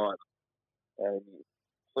similar time, and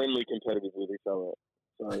friendly competitive with each other.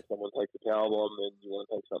 So if someone takes a power bomb, then you want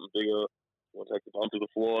to take something bigger. You want to take a bump to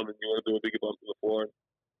the floor, and then you want to do a bigger bump to the floor. And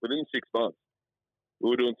within 6 months, we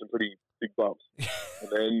were doing some pretty big bumps. And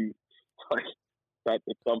then, like,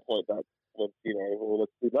 at some point, that went, you know, well,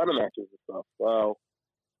 let's do ladder matches and stuff. Well,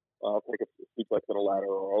 I'll take a suplex on a ladder,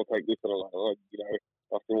 or I'll take this on a ladder. You know,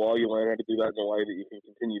 after a while, you learn how to do that in a way that you can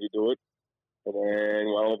continue to do it. And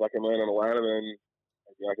then, well, if I can land on a ladder, then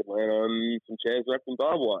maybe I can land on some chairs wrapped in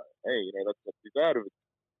barbed wire. Hey, you know, that's not too bad if it's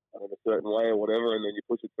in a certain way or whatever, and then you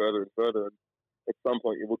push it further and further. And at some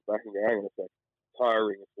point, you look back and go, hang on a sec,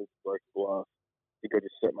 tiring if it's broken glass. I think I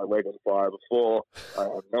just set my leg on fire before. I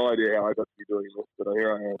have no idea how I got to be doing this, but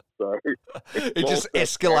here I am. So it just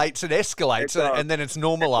escalates and escalates, and then it's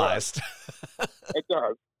normalized. It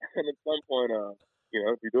does. And at some point, you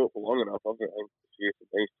know, if you do it for long enough, I've been here for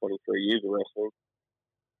at least 23 years of wrestling.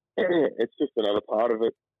 It's just another part of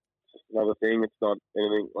it. It's just another thing. It's not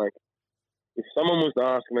anything like, if someone was to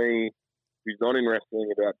ask me who's not in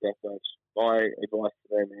wrestling about deathmatch, my advice to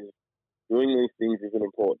them is doing these things isn't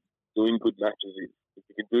important. Doing good matches is. If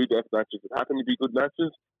you can do death matches that happen to be good matches,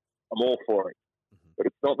 I'm all for it. But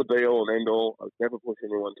it's not the be all and end all. I would never push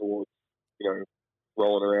anyone towards, you know,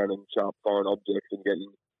 rolling around in sharp foreign objects and getting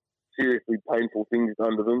seriously painful things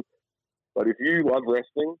done to them. But if you love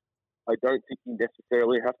wrestling, I don't think you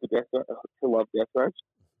necessarily have to love deathmatch.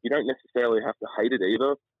 You don't necessarily have to hate it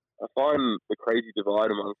either. I find the crazy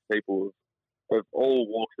divide amongst people of all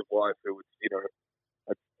walks of life who would, you know,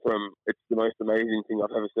 it's the most amazing thing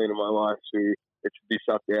I've ever seen in my life, to it should be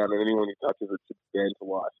shut down and anyone who touches it should stand for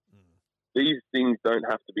life. These things don't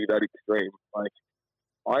have to be that extreme. Like,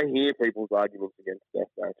 I hear people's arguments against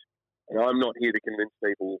deathmatch, and I'm not here to convince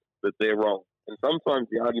people that they're wrong. And sometimes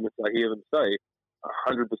the arguments I hear them say are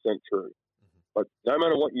 100% true. But no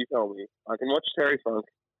matter what you tell me, I can watch Terry Funk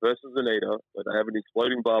versus Anita, where they have an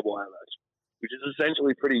exploding barbed wire match, which is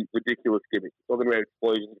essentially pretty ridiculous gimmick. It's talking about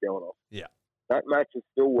explosions going off. Yeah. That match has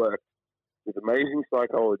still worked with amazing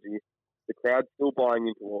psychology. The crowd's still buying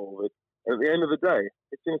into all of it. And at the end of the day,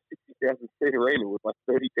 it's in a 60,000 seat arena with like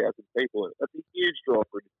 30,000 people in it. That's a huge draw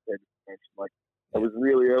for a independent convention. Like, that was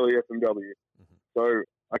really early FMW. Mm-hmm. So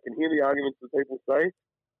I can hear the arguments that people say,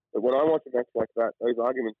 but when I watch a match like that, those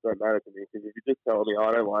arguments don't matter to me, because if you just tell me,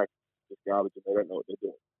 I don't like this garbage and they don't know what they're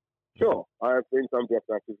doing. Sure, I have seen some death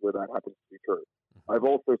matches where that happens to be true. I've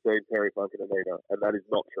also seen Terry Funk and Anita, and that is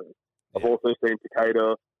not true. I've also seen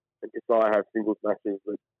Takeda and Kasai have singles matches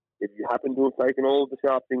that, if you happen to have taken all of the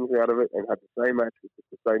sharp things out of it and had the same match with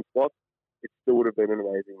just the same spot, it still would have been an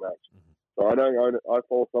amazing match. Mm-hmm. So I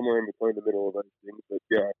fall somewhere in between the middle of those things. But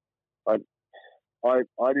yeah,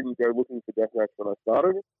 I didn't go looking for deathmatch when I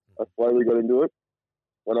started. I slowly got into it.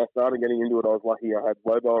 When I started getting into it, I was lucky I had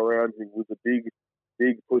Lobo around, who was a big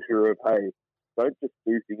pusher of, hey, don't just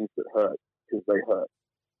do things that hurt because they hurt.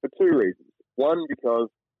 For two reasons. One, because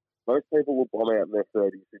most people will bomb out in their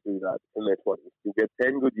 30s who do that in their 20s. You'll get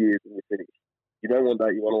 10 good years and you're finished. You don't want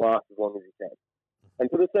that. You want to last as long as you can. And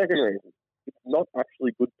for the second reason, it's not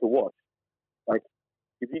actually good to watch. Like,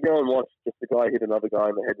 if you go and watch just a guy hit another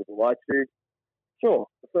guy in the head with a light tube, sure,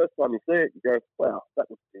 the first time you see it, you go, wow, that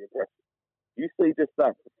looks pretty impressive. You see just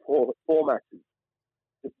that for four matches,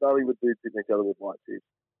 just knowing the dudes hitting each other with light tubes.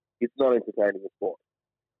 It's not entertaining a sport.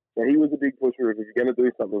 So he was a big pusher of, if you're going to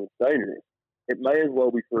do something that's dangerous, it may as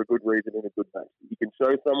well be for a good reason in a good match. You can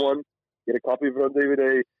show someone, get a copy of it on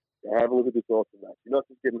DVD, have a look at this awesome match. You're not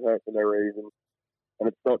just getting hurt for no reason, and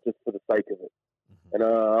it's not just for the sake of it. Mm-hmm.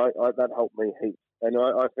 And that helped me heaps. And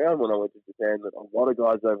I found when I went to Japan that a lot of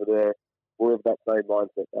guys over there were of that same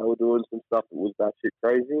mindset. They were doing some stuff that was batshit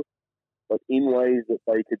crazy, but in ways that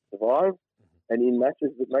they could survive, and in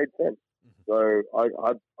matches that made sense. Mm-hmm. So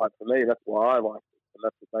for me, that's why I liked it, and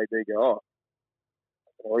that's what made me go, oh,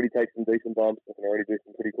 I can already take some decent bumps. I can already do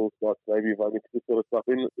some pretty cool spots. Maybe if I mix this sort of stuff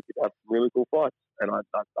in, we could have some really cool fights. And I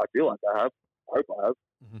feel like I have. I hope I have.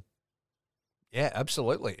 Mm-hmm. Yeah,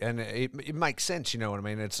 absolutely. And it makes sense, you know what I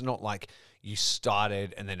mean? It's not like you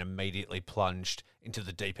started and then immediately plunged into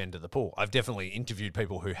the deep end of the pool. I've definitely interviewed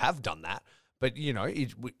people who have done that, but, you know,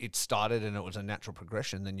 it started and it was a natural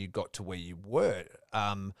progression. Then you got to where you were.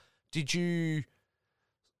 Did you...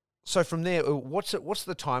 So from there, what's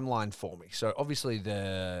the timeline for me? So obviously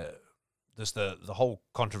there's the whole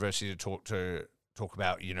controversy to talk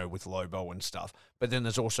about, you know, with Lobo and stuff. But then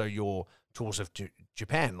there's also your tours of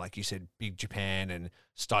Japan, like you said, Big Japan, and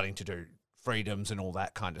starting to do freedoms and all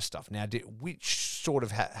that kind of stuff. Now, which sort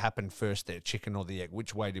of happened first there, chicken or the egg?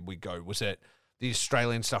 Which way did we go? Was it the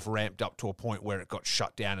Australian stuff ramped up to a point where it got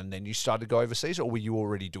shut down and then you started to go overseas, or were you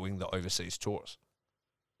already doing the overseas tours?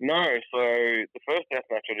 No, so the first death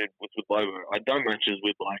match I did was with Lobo. I'd done matches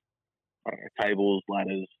with, like, I don't know, tables,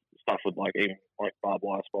 ladders, stuff with, like, even, like, barbed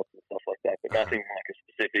wire spots and stuff like that, but nothing like a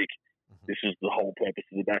specific, this is the whole purpose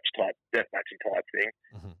of the match type, death matching type thing.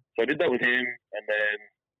 Mm-hmm. So I did that with him, and then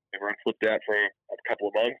everyone flipped out for a couple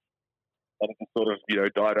of months, and it just sort of, you know,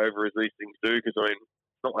 died over as these things do, because, I mean,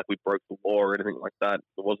 it's not like we broke the law or anything like that.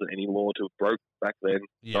 There wasn't any law to have broke back then.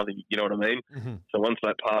 Yeah. Nothing, you know what I mean? Mm-hmm. So once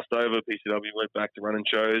that passed over, PCW went back to running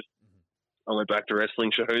shows. Mm-hmm. I went back to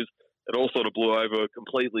wrestling shows. It all sort of blew over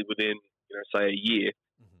completely within, you know, say a year.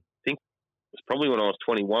 Mm-hmm. I think it was probably when I was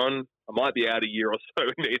 21. I might be out a year or so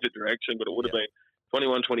in either direction, but it would have been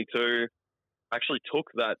 21, 22. I actually took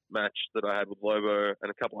that match that I had with Lobo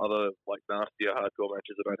and a couple other, like, nastier hardcore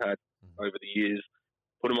matches that I'd had over the years,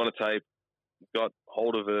 put them on a tape, got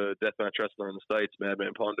hold of a deathmatch wrestler in the States,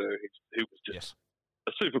 Madman Pondo, who was just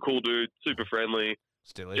a super cool dude, super friendly,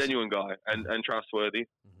 genuine guy, and trustworthy.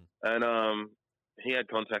 Mm-hmm. And he had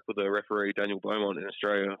contact with the referee, Daniel Beaumont, in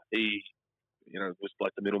Australia. He, you know, was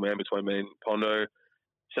like the middleman between me and Pondo.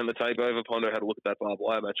 Sent the tape over. Pondo had a look at that barbed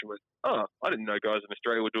wire match and went, oh, I didn't know guys in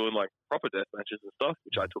Australia were doing, like, proper death matches and stuff,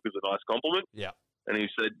 which I took as a nice compliment. Yeah. And he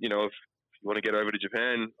said, you know, if you want to get over to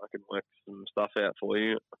Japan, I can work some stuff out for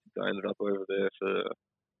you. I think I ended up over there for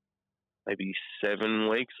maybe 7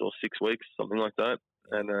 weeks or 6 weeks, something like that.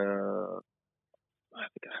 And I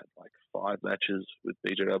think I had like 5 matches with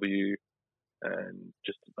BJW and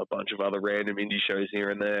just a bunch of other random indie shows here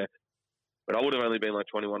and there. But I would have only been like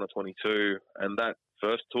 21 or 22. And that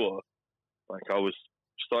first tour, like, I was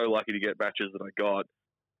so lucky to get matches that I got.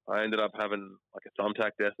 I ended up having like a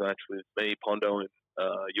thumbtack death match with me, Pondo, and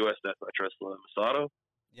US deathmatch wrestler Masato.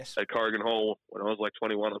 Yes. At Corrigan Hall when I was like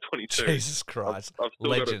 21 or 22. Jesus Christ. I've still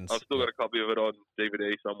got a copy of it on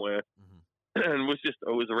DVD somewhere. Mm-hmm. and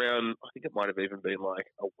it was around, I think it might have even been like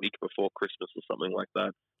a week before Christmas or something like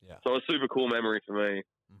that. Yeah. So it was a super cool memory for me.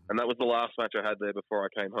 Mm-hmm. And that was the last match I had there before I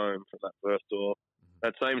came home from that first tour.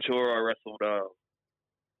 That same tour I wrestled, it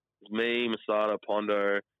was me, Masada,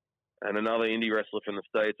 Pondo, and another indie wrestler from the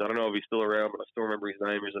States. I don't know if he's still around, but I still remember his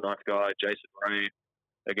name. He's a nice guy, Jason Reid,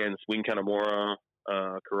 against Wing Kanamura,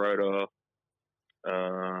 Kuroda,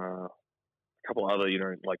 a couple other,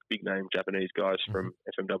 like big name Japanese guys from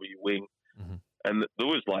FMW Wing. Mm-hmm. And there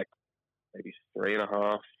was like maybe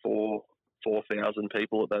 3,500, 4,000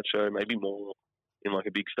 people at that show, maybe more, in like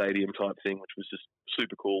a big stadium type thing, which was just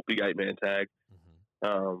super cool. Big 8-man tag.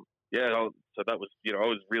 Mm-hmm. So that was, I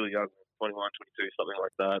was really young, 21, 22, something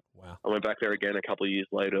like that. Wow. I went back there again a couple of years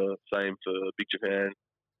later, same for Big Japan,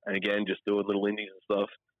 and again, just doing little indies and stuff.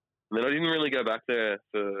 And then I didn't really go back there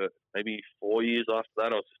for maybe 4 years after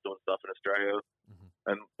that. I was just doing stuff in Australia. Mm-hmm.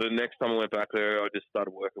 And the next time I went back there, I just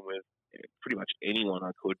started working with pretty much anyone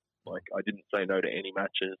I could. Like, I didn't say no to any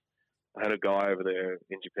matches. I had a guy over there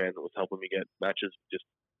in Japan that was helping me get matches, just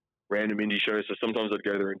random indie shows. So sometimes I'd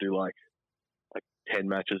go there and do like 10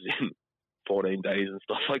 matches in 14 days and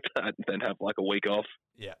stuff like that, and then have like a week off.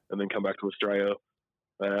 Yeah. And then come back to Australia.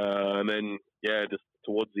 And then, just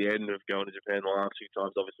towards the end of going to Japan the last few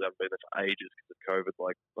times, obviously I haven't been there for ages because of COVID,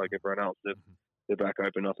 like everyone else. They're back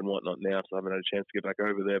open up and whatnot now, so I haven't had a chance to get back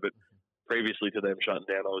over there. But previously to them shutting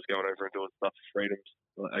down, I was going over and doing stuff for Freedoms.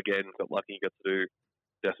 Again, got lucky, got to do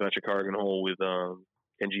deathmatch at Corrigan Hall with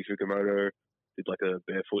Kenji Fukumoto. Did like a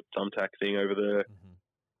barefoot thumbtack thing over there. Mm-hmm.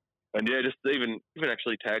 And just even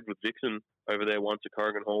actually tagged with Vixen over there once at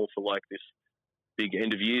Corrigan Hall for like this big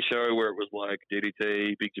end of year show where it was like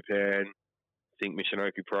DDT, Big Japan, I think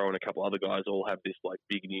Michinoku Pro and a couple other guys all have this like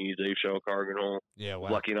big New Year's Eve show at Corrigan Hall. Yeah,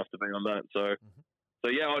 wow. Lucky enough to be on that. So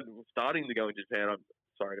I'm starting to go into Japan. I'm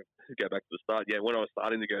sorry to go back to the start. Yeah, when I was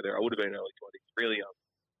starting to go there, I would have been early 20s, really young,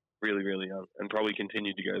 really, really young, and probably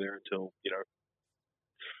continued to go there until,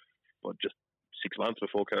 just 6 months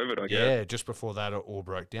before COVID, I guess. Yeah, just before that it all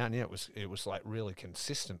broke down. Yeah, it was like really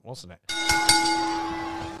consistent, wasn't it?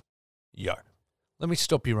 Yo, let me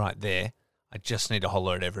stop you right there. I just need to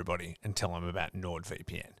holler at everybody and tell them about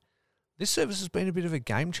NordVPN. This service has been a bit of a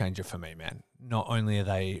game changer for me, man. Not only are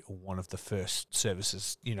they one of the first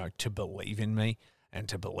services, to believe in me and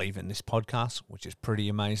to believe in this podcast, which is pretty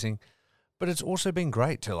amazing, but it's also been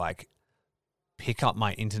great to pick up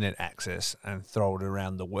my internet access and throw it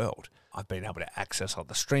around the world. I've been able to access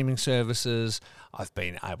other streaming services. I've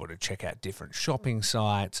been able to check out different shopping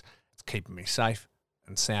sites. It's keeping me safe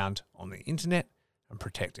and sound on the internet and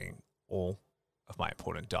protecting all of my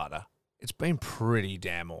important data. It's been pretty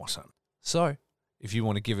damn awesome. So if you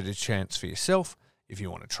want to give it a chance for yourself, if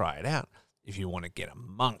you want to try it out, if you want to get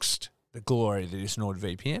amongst the glory that is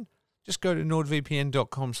NordVPN, just go to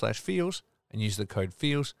nordvpn.com/feels and use the code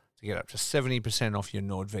FEELS to get up to 70% off your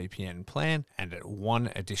NordVPN plan and at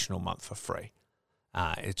one additional month for free.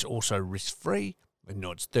 It's also risk-free with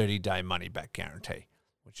Nord's 30-day money-back guarantee,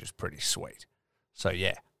 which is pretty sweet. So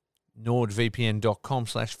yeah,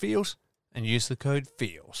 nordvpn.com/feels and use the code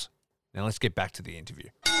FEELS. Now let's get back to the interview.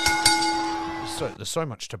 There's so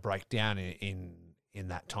much to break down in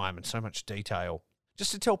that time and so much detail.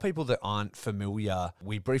 Just to tell people that aren't familiar,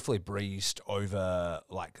 we briefly breezed over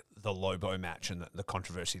the Lobo match and the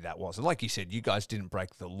controversy that was. And like you said, you guys didn't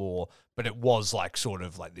break the law, but it was sort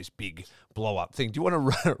of this big blow up thing. Do you want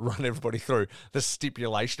to run everybody through the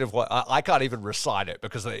stipulation of what I can't even recite it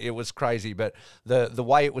because it was crazy, but the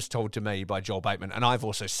way it was told to me by Joel Bateman, and I've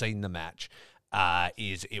also seen the match,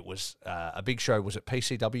 is it was a big show. Was it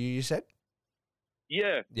PCW, you said?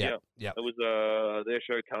 Yeah. Yep. It was their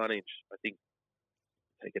show Carnage. I think,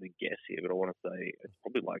 taking a guess here, but I want to say it's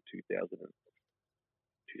probably like 2001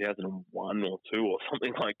 or 2 or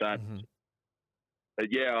something like that. Mm-hmm. But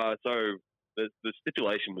so the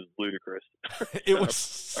stipulation was ludicrous. It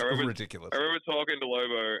was ridiculous. I remember talking to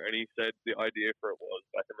Lobo, and he said the idea for it was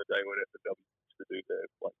back in the day when FMW used to do their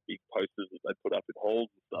big posters that they'd put up in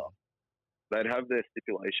halls and stuff. They'd have their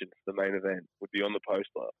stipulation for the main event would be on the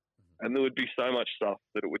poster. And there would be so much stuff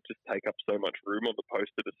that it would just take up so much room on the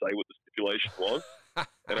poster to say what the stipulation was.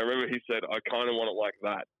 And I remember he said, I kind of want it like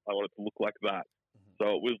that. I want it to look like that. Mm-hmm.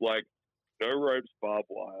 So it was no ropes, barbed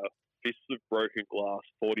wire, fists of broken glass,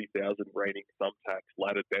 40,000 raining thumbtacks,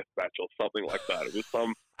 ladder death match or something like that. It was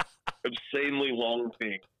some obscenely long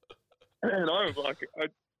thing. And I was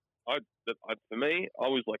for me, I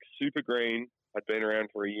was super green. I'd been around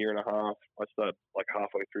for a year and a half. I started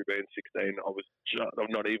halfway through being 16. I'm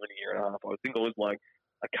not even a year and a half. I think it was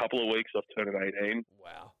a couple of weeks off turning 18.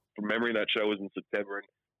 Wow. From memory, that show was in September, and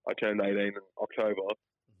I turned 18 in October.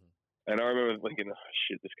 Mm-hmm. And I remember thinking, oh,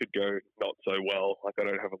 shit, this could go not so well. Like, I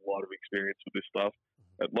don't have a lot of experience with this stuff.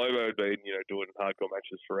 And Lobo had been, doing hardcore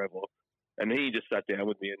matches forever. And he just sat down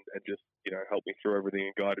with me and just, helped me through everything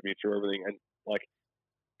and guided me through everything. And, like,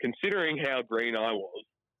 considering how green I was,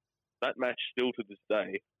 that match still to this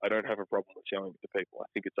day, I don't have a problem with showing it to people. I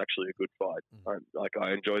think it's actually a good fight.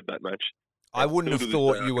 I enjoyed that match. I wouldn't have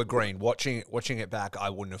thought you were green. Watching it back, I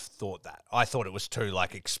wouldn't have thought that. I thought it was too,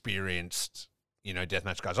 like, experienced,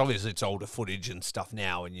 deathmatch guys. Obviously, it's older footage and stuff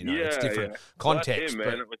now, and, it's different context. Well, that's him,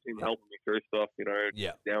 man. It was him helping me through stuff,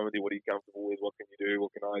 down with you, what are you comfortable with, what can you do,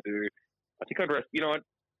 what can I do? I think I'd rest,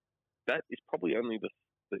 that is probably only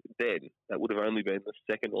that would have only been the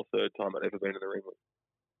second or third time I'd ever been in the ring with.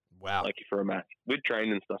 Wow. Like, for a match. We'd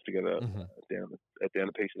trained and stuff together down at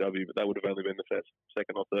PCW, but that would have only been the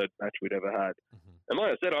second or third match we'd ever had. And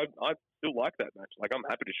like I said, I still like that match. Like, I'm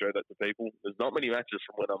happy to show that to people. There's not many matches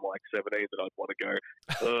from when I'm like 17 that I'd want to go,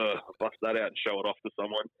 bust that out and show it off to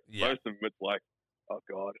someone. Yeah. Most of them, it's like, oh,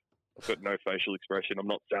 God, I've got no facial expression. I'm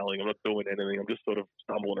not selling. I'm not doing anything. I'm just sort of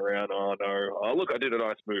stumbling around. Oh, no. Oh, look, I did a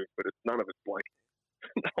nice move, but none of it's like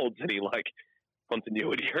holds any, like,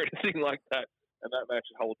 continuity or anything like that. And that match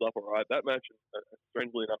holds up all right. That match,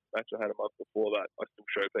 strangely enough, the match I had a month before that, I still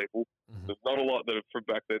show people. There's not a lot that from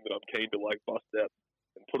back then that I'm keen to, like, bust out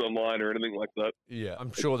and put online or anything like that. Yeah,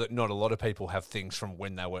 I'm sure that not a lot of people have things from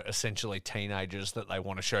when they were essentially teenagers that they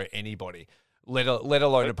want to show anybody, let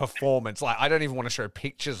alone a performance. Like, I don't even want to show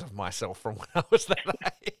pictures of myself from when I was that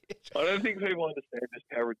age. I don't think people understand just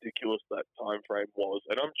how ridiculous that time frame was.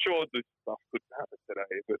 And I'm sure this stuff couldn't happen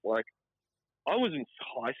today, but, like, I was in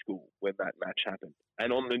high school when that match happened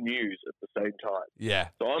and on the news at the same time. Yeah.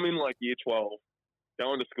 So I'm in, like, year 12,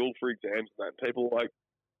 going to school for exams and that. And people are like,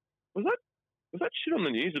 was that shit on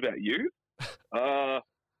the news about you?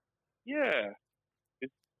 Yeah.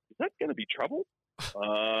 Is that going to be trouble?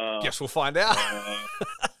 Guess we'll find out.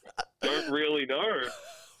 Don't really know.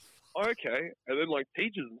 Okay. And then, like,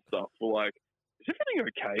 teachers and stuff were like, is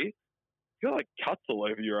everything okay? You got, like, cuts all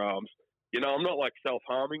over your arms. I'm not, like,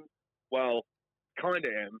 self-harming. Well, kind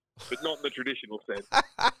of am, but not in the traditional sense.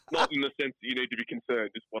 Not in the sense that you need to be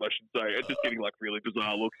concerned, is what I should say. It's just getting, like, really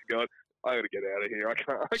bizarre looks and going, I got to get out of here. I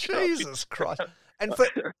can't. Jesus Christ. And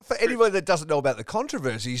for anyone that doesn't know about the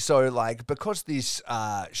controversy, so, like, because this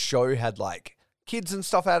show had, like, kids and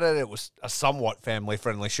stuff at it, it was a somewhat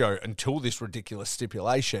family-friendly show until this ridiculous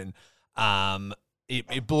stipulation.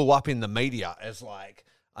 It blew up in the media as, like,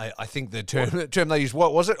 I think the term they used,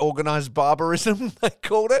 what was it? Organised barbarism, they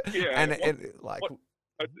called it. Yeah. And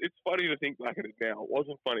it's funny to think back at it now. It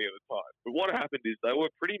wasn't funny at the time. But what happened is they were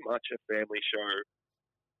pretty much a family show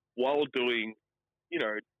while doing,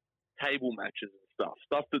 table matches and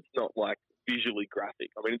stuff that's not, like, visually graphic.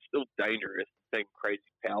 I mean, it's still dangerous, seeing crazy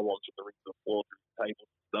power bombs from the ring to the floor through the tables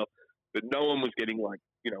and stuff. But no one was getting, like,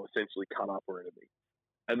 essentially cut up or anything.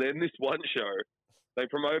 And then this one show, they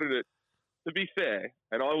promoted it. To be fair,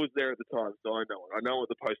 and I was there at the time, so I know it. I know what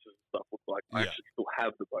the posters and stuff look like. I actually still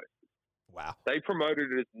have the posters. Wow. They promoted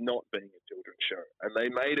it as not being a children's show, and they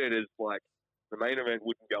made it as, like, the main event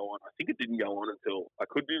wouldn't go on. I think it didn't go on until, I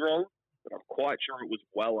could be wrong, but I'm quite sure it was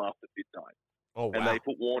well after midnight. Oh, wow. And they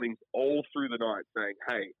put warnings all through the night saying,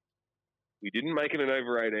 hey, we didn't make it an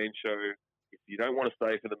over 18 show. If you don't want to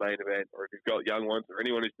stay for the main event, or if you've got young ones or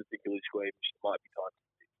anyone who's particularly squeamish, it might be time to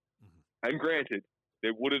leave. And granted,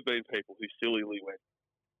 there would have been people who sillily went,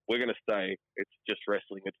 we're going to stay. It's just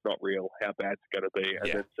wrestling. It's not real. How bad's it going to be? And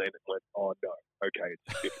then seen it and went, oh, no. Okay,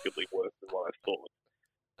 it's significantly worse than what I thought.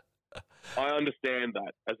 I understand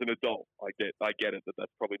that. As an adult, I get it that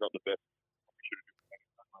that's probably not the best.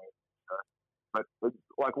 But,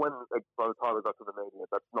 like, by the time it got to the media,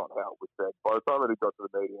 that's not how it was said. By the time it got to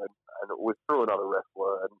the media, and it was through another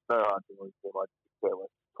wrestler, and no hard feelings to him, I just care less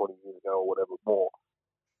 20 years ago or whatever, more.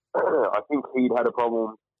 I think he'd had a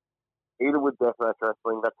problem either with deathmatch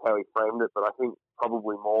wrestling, that's how he framed it, but I think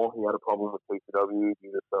probably more he had a problem with PCW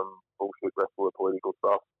due to some bullshit wrestler political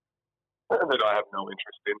stuff that I have no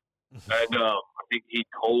interest in. And I think he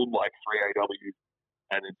called, like, 3AW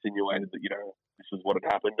and insinuated that, this is what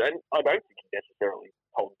had happened. And I don't think he necessarily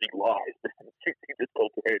told big lies. He just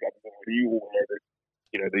told 3AW, are you aware that,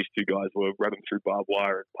 these two guys were running through barbed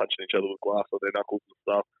wire and punching each other with glass on their knuckles and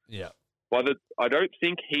stuff. Yeah. I don't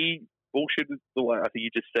think he bullshitted the way. I think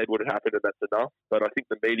he just said what had happened and that's enough. But I think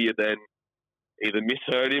the media then either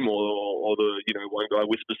misheard him or the one guy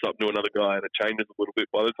whispers something to another guy and it changes a little bit.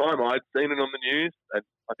 By the time I'd seen it on the news, and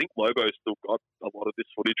I think Lobo still got a lot of this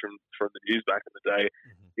footage from the news back in the day,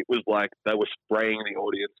 it was like they were spraying the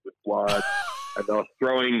audience with blood and they were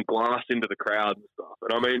throwing glass into the crowd and stuff.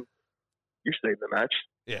 And I mean, you've seen the match.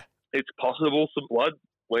 Yeah. It's possible some blood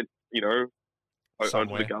went onto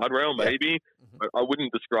Somewhere. the guardrail, Yeah. maybe. But I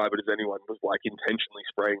wouldn't describe it as anyone was like intentionally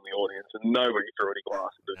spraying the audience, and nobody threw any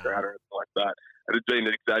glass into the No. crowd or anything like that. It had been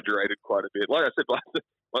exaggerated quite a bit. Like I said, by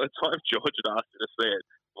the time George had asked me to see it,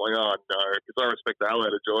 I'm like, oh no, because I respect the hell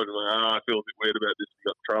out of George. I'm like, I feel a bit weird about this. He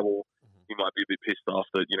got in trouble. He might be a bit pissed off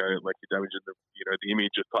that like you're damaging the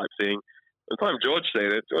image of type thing. By the time George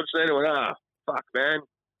said it, like, fuck, man,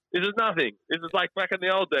 this is nothing. This is like back in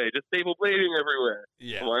the old days, just people bleeding everywhere.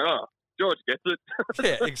 Yeah. I'm like, George gets it.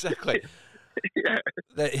 Yeah, exactly. Yeah.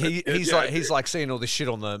 He's like seeing all this shit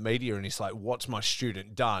on the media, and he's like, "What's my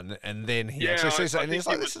student done?" And then he actually sees it, and he's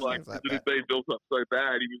like, "This is like, that it bad." had been built up so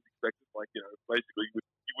bad. He was expecting, basically,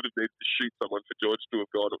 you would have needed to shoot someone for George to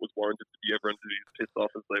have gone. It was warranted to be everyone to be as pissed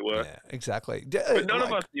off as they were. Yeah, exactly. But none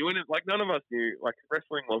of us knew, none of us knew. Like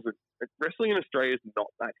wrestling wrestling in Australia is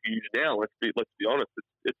not that huge now. Let's be honest.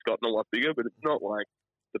 It's gotten a lot bigger, but it's not like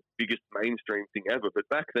the biggest mainstream thing ever. But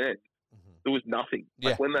back then, there was nothing.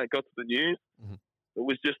 Like when that got to the news, it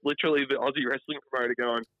was just literally the Aussie wrestling promoter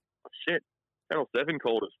going, "Oh shit, Channel 7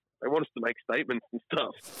 called us. They want us to make statements and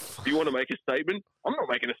stuff. Do you want to make a statement? I'm not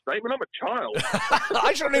making a statement. I'm a child.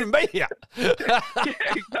 I shouldn't even be here." Yeah,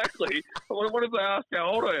 exactly. What if they ask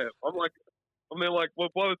how old I am? They're like, well,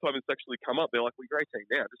 by the time it's actually come up, they're like, well, you're 18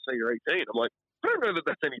 now. Just say you're 18. I'm like, I don't know that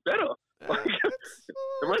that's any better. Like,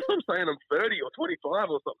 unless I'm saying I'm 30 or 25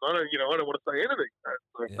 or something, I don't want to say anything.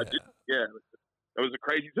 So I didn't. Yeah, it was a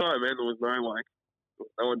crazy time, man. There was no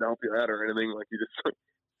one to help you out or anything. Like, you just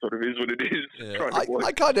sort of is what it is. Yeah.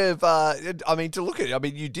 I kind of, to look at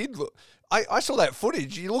it, you did look. I saw that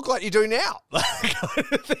footage. You look like you do now.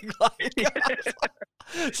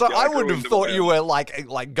 So I wouldn't have thought you were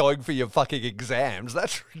like going for your fucking exams.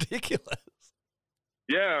 That's ridiculous.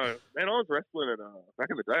 Yeah, man, I was wrestling back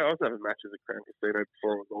in the day. I was having matches at Crown Casino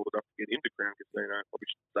before I was old enough to get into Crown Casino. Probably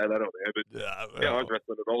shouldn't say that on there, but I was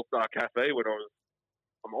wrestling at All Star Cafe when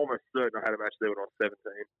I'm almost certain I had a match there when I was 17.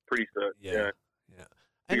 Pretty certain. Yeah.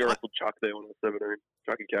 I think I wrestled Chuck there when I was 17.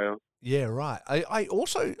 Chuck and Chaos. Yeah, right. I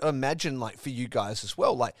also imagine, for you guys as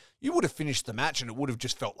well, you would have finished the match and it would have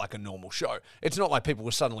just felt like a normal show. It's not like people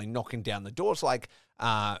were suddenly knocking down the doors. Like,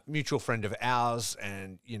 mutual friend of ours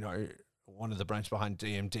and, one of the brains behind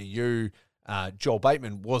DMDU, Joel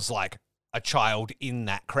Bateman, was like a child in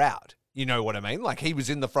that crowd. You know what I mean? Like, he was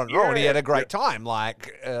in the front row and he had a great time.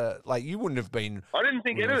 Like you wouldn't have been... I didn't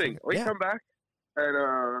think anything. We come back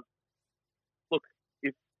and, look,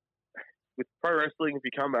 with pro wrestling, if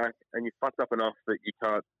you come back and you fucked up enough that you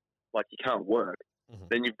can't work,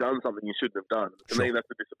 then you've done something you shouldn't have done. To me, that's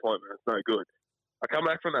a disappointment. It's no good. I come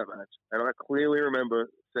back from that match, and I clearly remember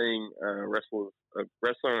seeing a wrestler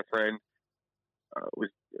and a friend.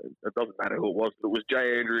 It doesn't matter who it was, but it was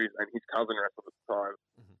Jay Andrews and his cousin wrestled at the time,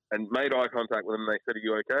 and made eye contact with him. And they said, "Are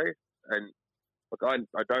you okay?" And look, I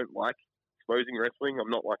don't like exposing wrestling. I'm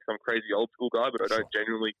not like some crazy old school guy, but I don't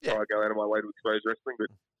genuinely try to go out of my way to expose wrestling.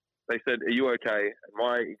 But they said, "Are you okay?" And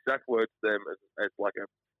my exact words to them, as like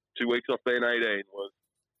 2 weeks off being 18, was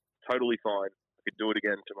totally fine. I could do it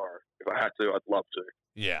again tomorrow. If I had to, I'd love to.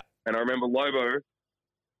 Yeah. And I remember Lobo,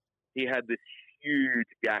 he had this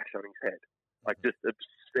huge gash on his head, like just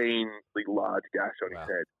obscenely large gash on his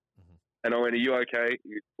head. And I went, "Are you okay?"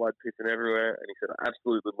 He had blood pissing everywhere. And he said, "I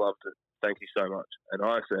absolutely love to. Thank you so much." And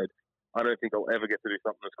I said, "I don't think I'll ever get to do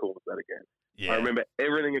something as cool as that again." Yeah. I remember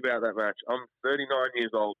everything about that match. I'm 39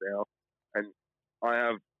 years old now, and I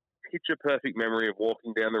have picture-perfect memory of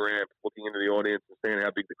walking down the ramp, looking into the audience and seeing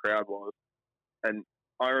how big the crowd was. And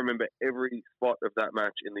I remember every spot of that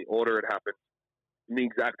match in the order it happened, in the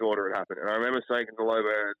exact order it happened. And I remember saying to Lobo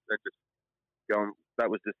and just going, that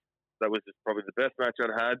was just probably the best match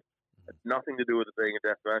I'd had. It had nothing to do with it being a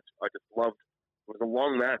death match. I just loved it. It was a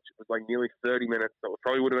long match. It was like nearly 30 minutes. So it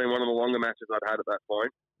probably would have been one of the longer matches I'd had at that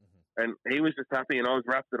point. And he was just happy, and I was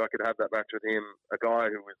rapt that I could have that match with him, a guy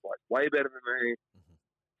who was like way better than me,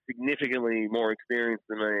 significantly more experienced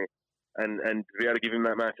than me, and to be able to give him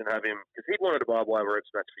that match and have him, because he'd wanted a barbed wire ropes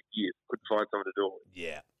match for years, couldn't find someone to do it.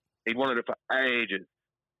 Yeah. He'd wanted it for ages,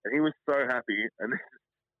 and he was so happy, and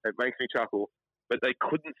it makes me chuckle, but they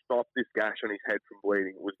couldn't stop this gash on his head from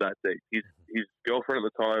bleeding. It was that deep. His girlfriend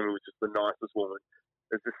at the time, who was just the nicest woman,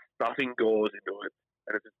 was just stuffing gauze into it,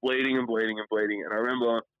 and it's just bleeding and bleeding and bleeding, and I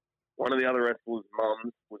remember one of the other wrestlers'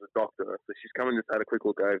 mums was a doctor, so she's come and just had a quick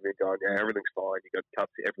look over me and going, "Yeah, everything's fine. You got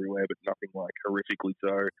cuts everywhere, but nothing like horrifically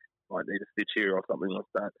so. Might need a stitch here or something like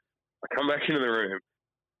that." I come back into the room,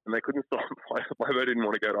 and they couldn't stop. Lobo didn't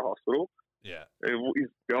want to go to hospital. Yeah. His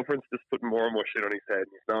girlfriend's just putting more and more shit on his head.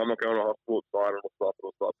 And he's saying, "I'm not going to hospital. It's fine. It'll stop.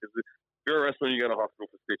 It'll stop." Because if you're a wrestler and you go to hospital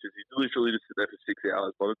for stitches, you literally just sit there for 6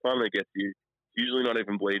 hours. By the time they get to you, it's usually not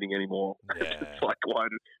even bleeding anymore. Yeah. It's like, why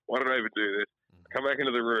did I even do this? I come back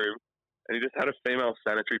into the room, and he just had a female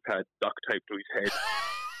sanitary pad duct taped to his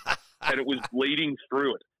head, and it was bleeding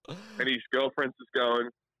through it. And his girlfriend's just going,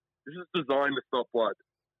 "This is designed to stop blood,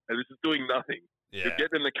 and this is doing nothing. Yeah. We're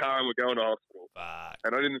getting in the car and we're going to hospital." Fuck.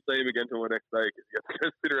 And I didn't see him again until the next day because he had to go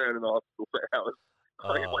sit around in the hospital for hours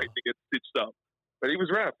waiting to get stitched up. But he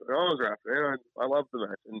was wrapped, and I was wrapped, and I loved the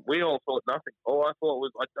match. And we all thought nothing. All I thought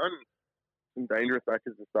was, I'd done some dangerous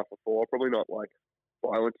matches and stuff before, probably not like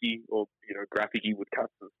violent-y or, graphic-y with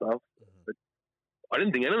cuts and stuff. But I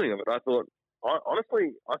didn't think anything of it. I thought,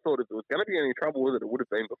 honestly, if there was going to be any trouble with it, it would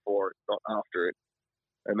have been before it, not after it.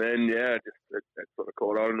 And then, it sort of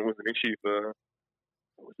caught on, and it was an issue it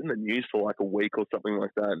was in the news for like a week or something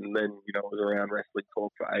like that. And then, it was around wrestling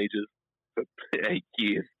talk for ages, for 8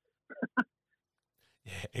 years.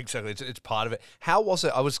 Yeah, exactly. It's part of it. How was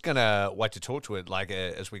it? I was going to wait to talk to it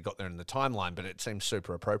as we got there in the timeline, but it seems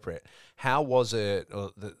super appropriate. How was it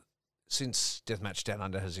since Deathmatch Down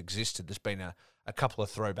Under has existed? There's been a couple of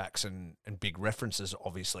throwbacks and big references,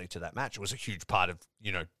 obviously, to that match. It was a huge part of,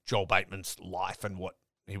 Joel Bateman's life and what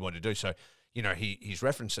he wanted to do. So, he's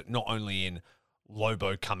referenced it not only in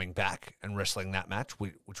Lobo coming back and wrestling that match,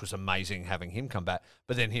 which was amazing having him come back,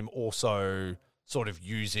 but then him also sort of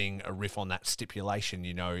using a riff on that stipulation,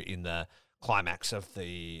 in the climax of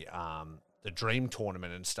the Dream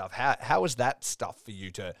tournament and stuff. How is that stuff for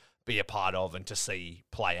you to be a part of and to see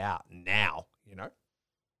play out now,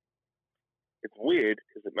 It's weird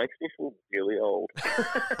because it makes me feel really old.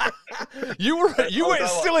 You were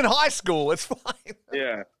still in high school. It's fine.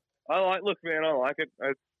 Yeah. I like it.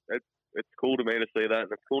 It's cool to me to see that,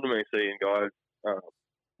 and it's cool to me seeing guys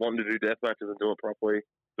wanting to do death matches and do it properly,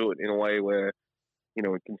 do it in a way where,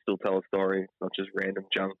 it can still tell a story. It's not just random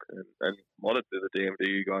junk. And honestly, the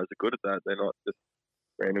DMDU guys are good at that. They're not just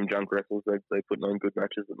random junk wrestlers. They put on good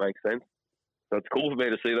matches that make sense. So it's cool for me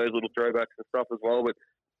to see those little throwbacks and stuff as well, but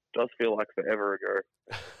it does feel like forever ago.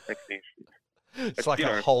 It's like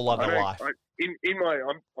a whole other life. I'm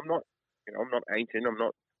not ancient. I'm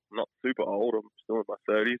not super old. I'm still in my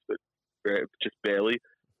 30s, but just barely.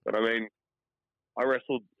 But I mean, I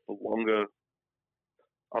wrestled for longer.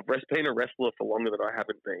 I've been a wrestler for longer than I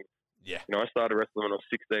haven't been. Yeah. I started wrestling when I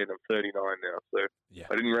was 16. I'm 39 now. So yeah.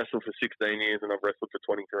 I didn't wrestle for 16 years, and I've wrestled for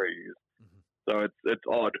 23 years. Mm-hmm. So it's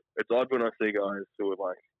odd. It's odd when I see guys who are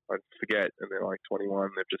like, I forget, and they're like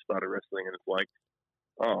 21, they've just started wrestling, and it's like,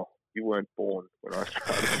 oh, you weren't born when I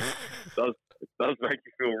started. It does make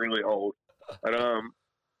you feel really old. And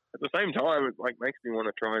at the same time, it makes me want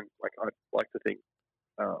to try and I'd like to think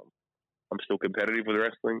I'm still competitive with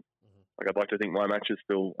wrestling. I'd like to think my matches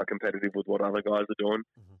still are competitive with what other guys are doing.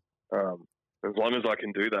 Mm-hmm. As long as I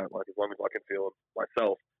can do that, as long as I can feel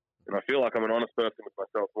myself, and I feel like I'm an honest person with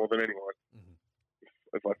myself more than anyone. Mm-hmm.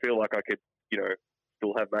 If I feel like I could,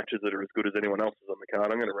 still have matches that are as good as anyone else's on the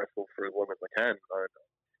card, I'm going to wrestle for as long as I can.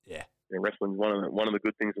 Yeah. Wrestling's one of the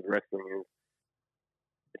good things with wrestling is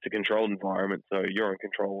it's a controlled environment, so you're in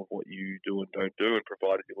control of what you do and don't do, and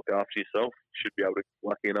provided you look after yourself, you should be able to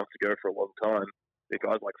lucky enough to go for a long time. The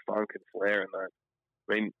guys like Funk and Flair and that. I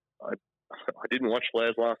mean, I didn't watch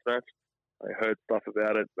Flair's last match. I heard stuff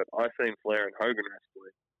about it, but I seen Flair and Hogan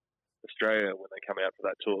wrestling Australia when they come out for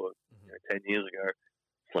that tour 10 years ago.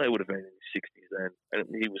 Flair would have been in his 60s then, and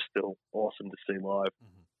he was still awesome to see live.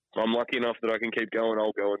 Mm-hmm. So I'm lucky enough that I can keep going.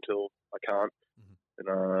 I'll go until I can't. Mm-hmm.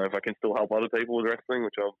 And if I can still help other people with wrestling,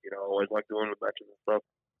 which I always like doing with matches and stuff,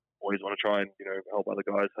 always want to try and help other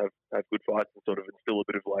guys have good fights and sort of instill a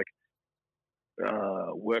bit of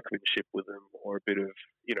workmanship with them, or a bit of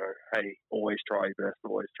hey, always try your best,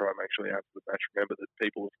 always try and make sure you have the match. Remember that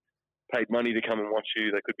people have paid money to come and watch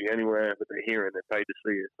you. They could be anywhere, but they're here and they're paid to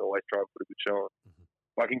see you. So always try and put a good show on. Mm-hmm.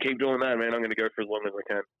 If I can keep doing that, man, I'm going to go for as long as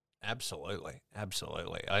I can. Absolutely.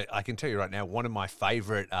 I can tell you right now, one of my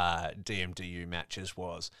favourite DMDU matches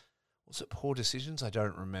was it Poor Decisions? I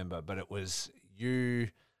don't remember, but it was you,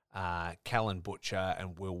 Callan Butcher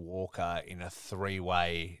and Will Walker in a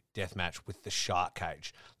 3-way death match with the shark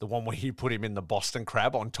cage. The one where you put him in the Boston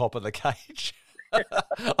Crab on top of the cage.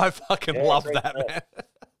 I fucking love that, man.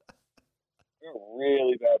 You're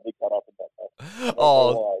really badly cut up in that match.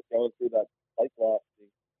 Going through that plate blasting,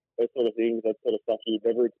 those sort of things, that sort of stuff you'd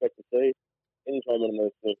never expect to see. Anytime one of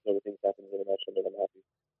those sort of things happens in a match, I'm happy.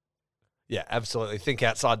 Yeah, absolutely. Think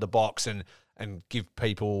outside the box and give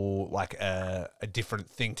people a different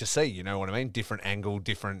thing to see. You know what I mean? Different angle,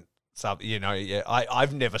 different stuff. Yeah.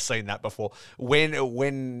 I've never seen that before.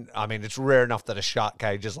 When I mean, it's rare enough that a shark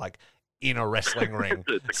cage is in a wrestling ring.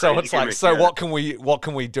 So it's gimmick, yeah. What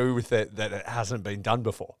can we do with it that it hasn't been done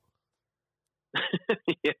before?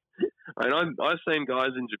 Yeah. And I've seen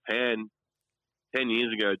guys in Japan 10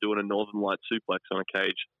 years ago doing a Northern Light suplex on a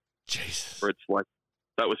cage. Jesus. Where it's like,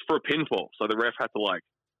 that was for a pinfall. So the ref had to like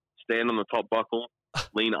stand on the top buckle,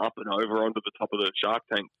 lean up and over onto the top of the Shark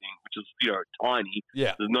Tank thing, which is, you know, tiny.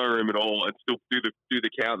 Yeah. There's no room at all, and still do the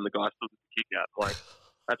count, and the guy still does the kick out. Like,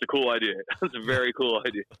 that's a cool idea. That's a very cool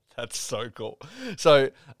idea. That's so cool.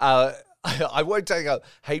 So I won't take up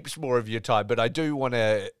heaps more of your time, but I do want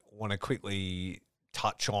to quickly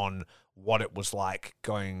touch on what it was like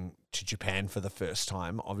going to Japan for the first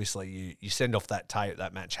time. Obviously, you send off that tape,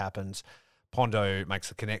 that match happens. Pondo makes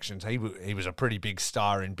the connections. He was a pretty big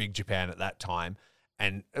star in Big Japan at that time.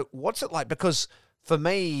 And what's it like? Because for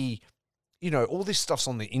me, you know, all this stuff's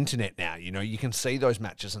on the internet now. You know, you can see those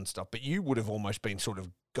matches and stuff, but you would have almost been sort of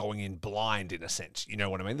going in blind in a sense. You know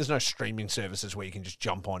what I mean? There's no streaming services where you can just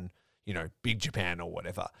jump on, you know, Big Japan or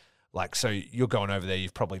whatever. Like, so you're going over there,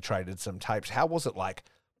 you've probably traded some tapes. How was it like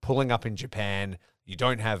pulling up in Japan? You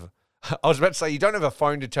don't have, I was about to say, you don't have a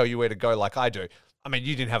phone to tell you where to go like I do. I mean,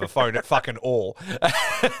 you didn't have a phone at fucking all.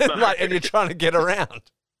 Like, and you're trying to get around.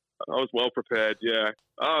 I was well prepared, yeah.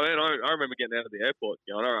 Oh, man, I remember getting out of the airport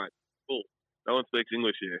going, all right, cool. No one speaks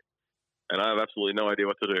English here. And I have absolutely no idea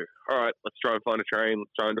what to do. All right, let's try and find a train.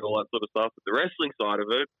 Let's try and do all that sort of stuff. But the wrestling side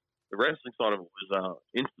of it was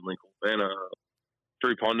instantly cool. And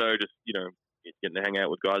through Pondo, just, you know, getting to hang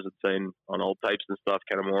out with guys I'd seen on old tapes and stuff,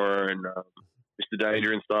 Kanamura and Mr.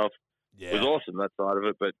 Danger and stuff. Yeah. It was awesome, that side of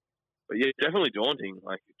it. But yeah, definitely daunting.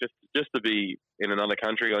 Like, just to be in another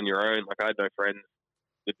country on your own. Like, I had no friends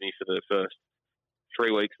with me for the first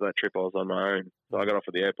 3 weeks of that trip. I was on my own. So I got off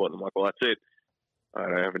at the airport and I'm like, well, that's it. I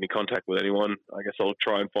don't have any contact with anyone. I guess I'll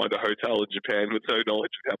try and find a hotel in Japan with no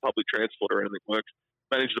knowledge of how public transport or anything works.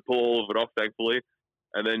 Managed to pull all of it off, thankfully.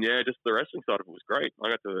 And then, yeah, just the wrestling side of it was great.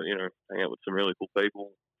 I got to, you know, hang out with some really cool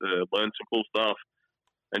people, learn some cool stuff.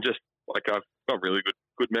 And just, like, I've got really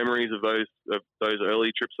good memories of those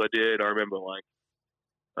early trips I did. I remember, like,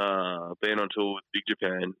 being on tour with Big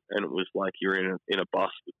Japan, and it was like you're in a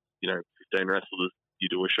bus with, you know, 15 wrestlers. You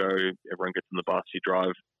do a show, everyone gets in the bus, you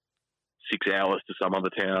drive 6 hours to some other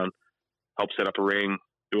town, help set up a ring,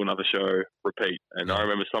 do another show, repeat. And I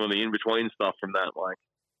remember some of the in-between stuff from that, like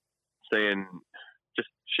seeing just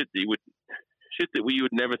shit that you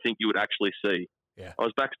would never think you would actually see. Yeah. I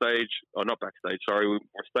was backstage, or not backstage, sorry, we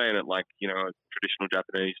were staying at, like, you know, a traditional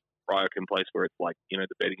Japanese ryokan place where it's like, you know,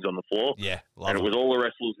 the bedding's on the floor. Yeah. And it was all the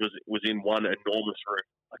wrestlers was in one enormous room.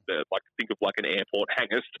 Like think of like an airport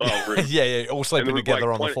hangar style room. yeah, all sleeping together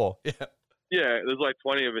like on the floor. Yeah. Yeah, there's like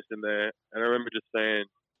 20 of us in there. And I remember just saying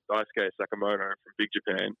Daisuke Sakamoto from Big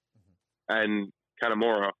Japan and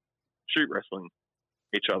Kanamura shoot wrestling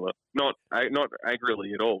each other. Not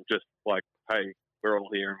angrily at all, just like, hey, we're all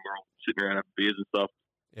here and we're all sitting around having beers and stuff.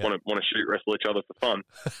 Yeah. Want to shoot wrestle each other for fun.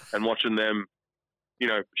 And watching them, you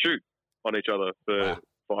know, shoot on each other for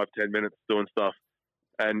 5-10 minutes doing stuff.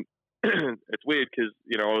 And it's weird because,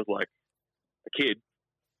 you know, I was like a kid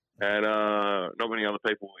and not many other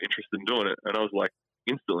people were interested in doing it. And I was like,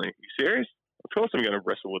 instantly, are you serious? Of course I'm going to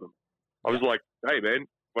wrestle with them. I was like, hey, man,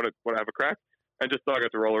 want to have a crack? And just I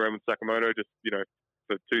got to roll around with Sakamoto just, you know,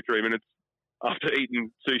 for 2-3 minutes after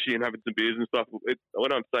eating sushi and having some beers and stuff.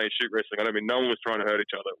 When I'm saying shoot wrestling, I don't mean no one was trying to hurt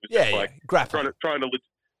each other. It was just like trying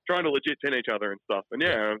to legit pin each other and stuff. And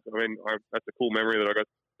I mean, that's a cool memory that I got.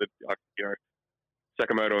 That you know,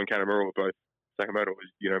 Sakamoto and Kanamura were both. Sakamoto was,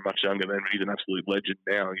 you know, much younger then, but he's an absolute legend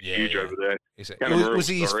now. He's huge over there. Was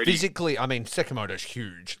he physically? I mean, Sakamoto's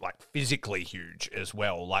huge, like physically huge as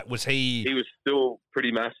well. Like, was he? He was still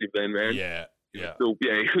pretty massive then, man. Yeah. He was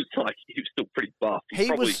still pretty buff. He's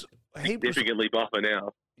probably significantly buffer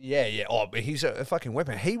now. Yeah. Oh, but he's a fucking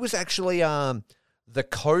weapon. He was actually the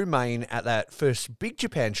co-main at that first Big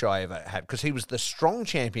Japan show I ever had because he was the strong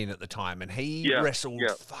champion at the time, and he wrestled.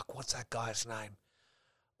 Yeah. Fuck, what's that guy's name?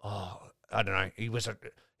 Oh, I don't know. He was a.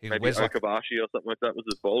 Maybe Okabashi or something like that was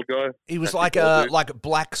this bald guy. He was like a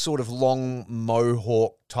black sort of long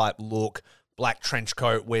mohawk type look. Black trench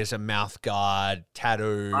coat, wears a mouth guard,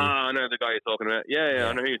 tattoo. I know the guy you're talking about. Yeah,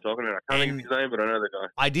 I know who you're talking about. I can't think of his name, but I know the guy.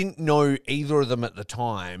 I didn't know either of them at the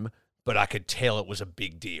time, but I could tell it was a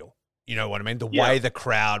big deal. You know what I mean? The way the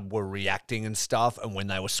crowd were reacting and stuff, and when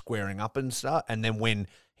they were squaring up and stuff, and then when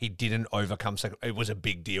he didn't overcome, it was a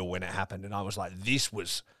big deal when it happened, and I was like, this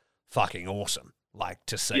was fucking awesome. Like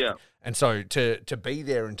to see, and so to be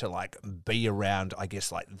there and to like be around, I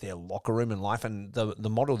guess like their locker room and life and the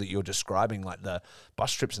model that you're describing, like the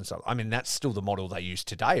bus trips and stuff. I mean, that's still the model they use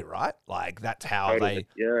today, right? Like that's how they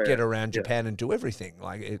get around Japan and do everything.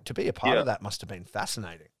 Like to be a part of that must have been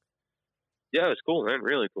fascinating. Yeah, it's cool, man.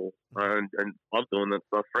 Really cool. And love doing that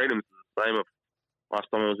stuff. Freedom's the same. last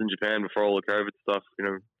time I was in Japan before all the COVID stuff, I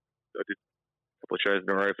did a couple of shows in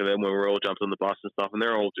a row for them where we all jumped on the bus and stuff, and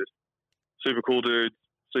they're all just super cool dudes,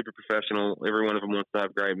 super professional. Every one of them wants to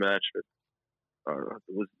have a great match, but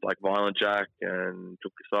it was like Violent Jack and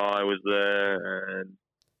Tuk Kasai was there, and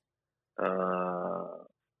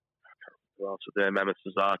who else was there? Mammoth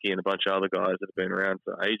Sasaki and a bunch of other guys that have been around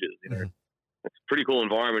for ages. It's a pretty cool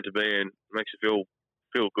environment to be in. It makes you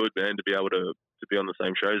feel good, man, to be able to be on the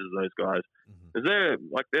same shows as those guys. Because they're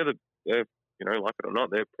like they're like it or not,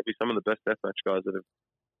 they're probably some of the best deathmatch guys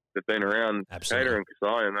that've been around. Kader and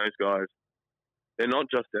Kasai and those guys. They're not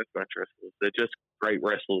just deathmatch wrestlers. They're just great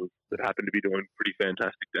wrestlers that happen to be doing pretty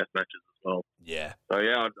fantastic death matches as well. Yeah. So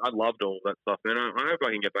yeah, I loved all that stuff, man. I hope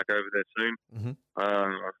I can get back over there soon.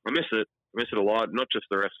 I miss it. I miss it a lot. Not just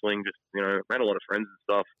the wrestling, just I had a lot of friends and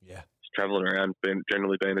stuff. Yeah. Just traveling around,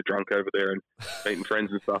 generally being a drunk over there and meeting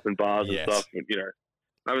friends and stuff in bars and stuff. And,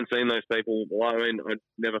 I haven't seen those people. Well, I mean, I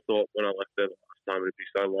never thought when I left there the last time it'd be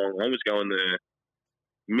so long. I was going there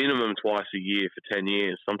minimum twice a year for 10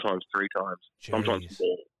 years, sometimes 3 times, sometimes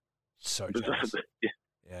more. So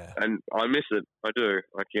yeah. And I miss it. I do.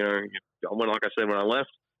 Like, like I said, when I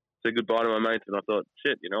left, said goodbye to my mates, and I thought,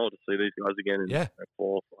 shit, I'll just see these guys again in 4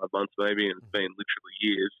 or 5 months maybe, and it's been literally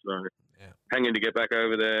years. So hanging to get back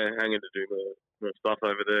over there, hanging to do more stuff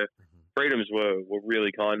over there. Freedoms were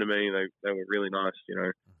really kind to me. They were really nice,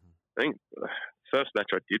 I think the first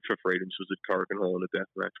match I did for Freedoms was at Corrigan Hall in a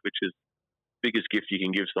death match, which is the biggest gift you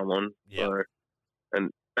can give someone. Yeah. So,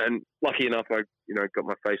 and lucky enough, I got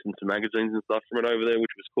my face in some magazines and stuff from it over there,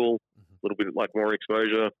 which was cool. A little bit like more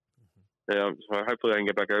exposure. So hopefully I can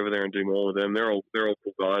get back over there and do more with them. They're all cool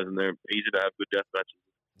guys, and they're easy to have good death matches.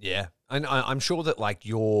 Yeah, and I'm sure that like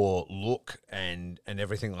your look and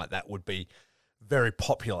everything like that would be very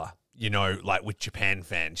popular. Like with Japan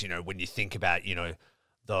fans. When you think about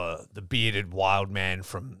the bearded wild man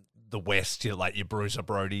from the West, like your Bruiser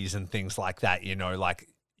Brodies and things like that. Like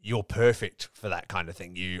you're perfect for that kind of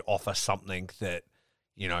thing. You offer something that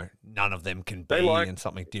none of them can be, and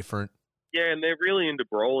something different. Yeah, and they're really into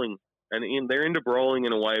brawling. And they're into brawling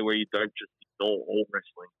in a way where you don't just ignore all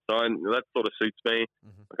wrestling. So that sort of suits me.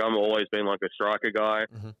 Like I've always been like a striker guy.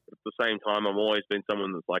 But at the same time, I've always been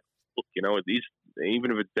someone that's like, look,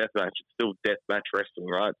 even if it's deathmatch, it's still deathmatch wrestling,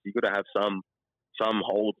 right? So you've got to have some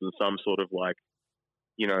holds and some sort of like,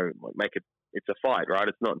 make it. It's a fight, right?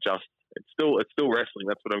 It's not just. It's still wrestling.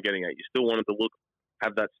 That's what I'm getting at. You still want it to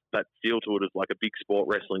have that feel to it as like a big sport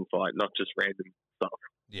wrestling fight, not just random stuff.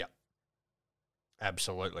 Yeah.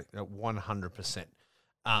 Absolutely, 100%.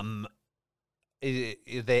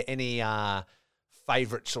 Is there any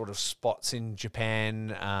favorite sort of spots in Japan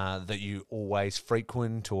that you always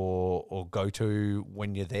frequent or go to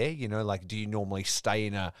when you're there? Like do you normally stay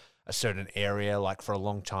in a certain area? Like for a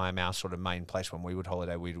long time, our sort of main place when we would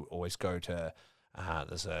holiday, we'd always go to.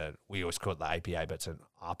 We always call it the APA, but it's an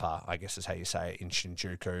APA, I guess is how you say it, in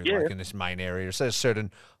Shinjuku, like in this main area. Is there a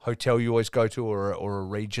certain hotel you always go to or a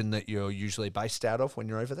region that you're usually based out of when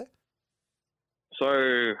you're over there?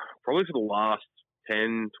 So probably for the last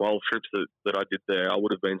 10, 12 trips that I did there, I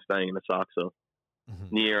would have been staying in Asakusa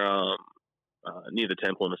near the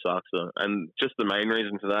temple in Asakusa. And just the main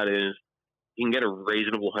reason for that is you can get a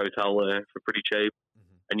reasonable hotel there for pretty cheap.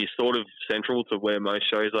 And you're sort of central to where most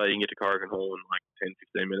shows are. You can get to Corrigan Hall in like 10,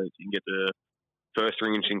 15 minutes. You can get to First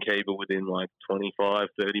Ring in Shinkiba within like 25,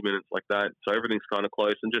 30 minutes like that. So everything's kind of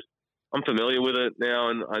close. And I'm familiar with it now.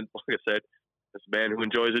 And like I said, as a man who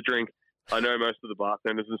enjoys a drink, I know most of the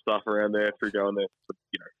bartenders and stuff around there through going there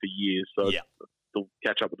for years. So still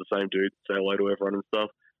catch up with the same dude, say hello to everyone and stuff.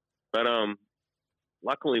 But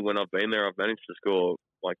luckily when I've been there, I've managed to score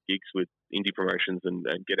like gigs with indie promotions and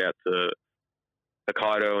get out to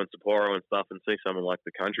Hokkaido and Sapporo and stuff and see some of like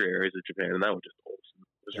the country areas of Japan, and that was just awesome.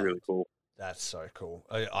 It was really cool. That's so cool.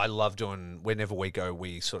 I love doing, whenever we go,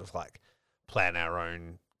 we sort of like plan our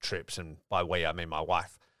own trips, and by we I mean my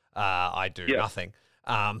wife. I do nothing.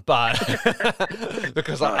 But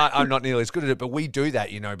because I'm not nearly as good at it, but we do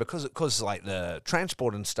that, because like the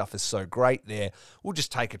transport and stuff is so great there. We'll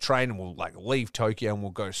just take a train and we'll like leave Tokyo and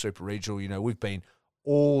we'll go super regional. We've been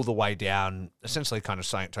all the way down, essentially kind of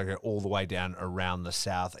saying Tokyo, all the way down around the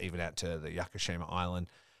south, even out to the Yakushima Island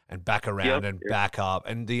and back around back up.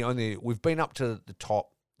 And we've been up to the top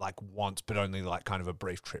like once, but only like kind of a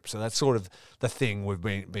brief trip. So that's sort of the thing we've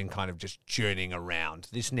been kind of just journeying around.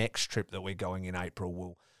 This next trip that we're going in April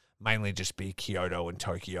will mainly just be Kyoto and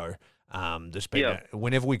Tokyo. There's been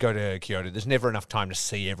whenever we go to Kyoto, there's never enough time to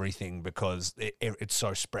see everything because it's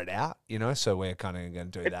so spread out, So we're kind of going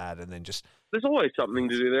to do that, and then just there's always something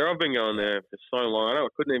to do there. I've been going there for so long. I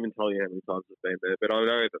couldn't even tell you how many times I've been there, but I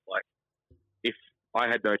know that like if I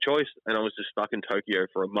had no choice, and I was just stuck in Tokyo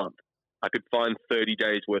for a month. I could find 30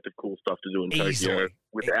 days worth of cool stuff to do in Easily. Tokyo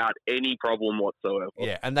without any problem whatsoever.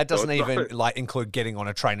 Yeah, and that doesn't even like include getting on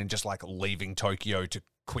a train and just like leaving Tokyo to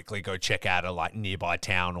quickly go check out a like nearby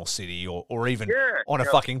town or city, or even on a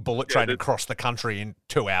fucking bullet train across the country in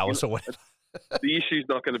 2 hours or whatever. The issue's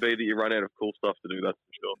not going to be that you run out of cool stuff to do, that's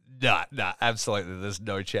for sure. Nah, absolutely. There's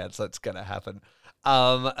no chance that's going to happen.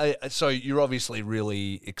 So you're obviously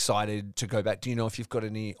really excited to go back. Do you know if you've got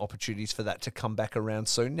any opportunities for that to come back around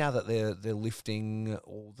soon now that they're lifting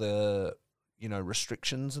all the,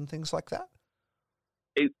 restrictions and things like that?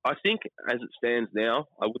 I think as it stands now,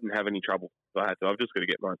 I wouldn't have any trouble if I had to. I've just got to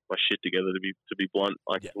get my shit together to be blunt.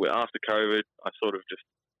 After COVID, I sort of just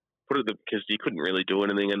put it because you couldn't really do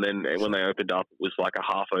anything, and then when they opened up, it was like a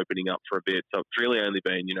half opening up for a bit. So it's really only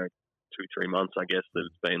been 2-3 months, I guess, that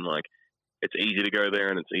it's been like it's easy to go there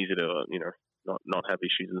and it's easy to not have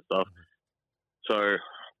issues and stuff. So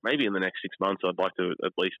maybe in the next 6 months, I'd like to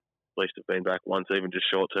at least have been back once, even just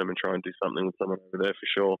short term, and try and do something with someone over there for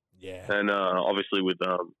sure. Yeah. And obviously with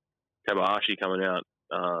Tanahashi coming out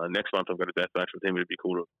next month, I've got a death match with him. It'd be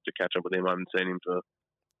cool to catch up with him. I haven't seen him for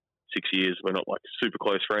 6 years. We're not like super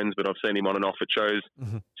close friends, but I've seen him on and off at shows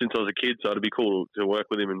since I was a kid. So it'd be cool to work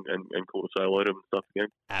with him and cool to say hello to him and stuff again.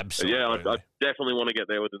 Absolutely. But yeah, I definitely want to get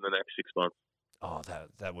there within the next 6 months. Oh,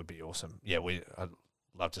 that would be awesome. Yeah, I'd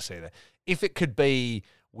love to see that. If it could be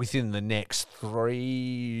within the next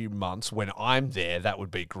 3 months when I'm there, that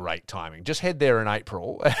would be great timing. Just head there in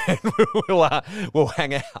April and we'll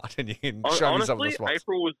hang out and you can show me some of the spots.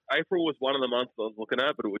 April was one of the months I was looking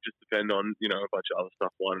at, but it would just depend on, a bunch of other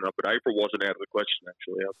stuff lining up. But April wasn't out of the question,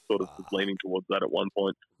 actually. I was sort of leaning towards that at one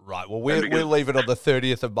point. Right. Well, we'll leave it on the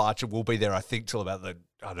 30th of March and we'll be there, I think, till about the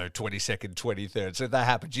 22nd, 23rd. So if that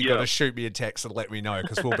happens, you've got to shoot me a text and let me know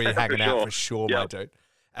because we'll be hanging out for sure, my dude.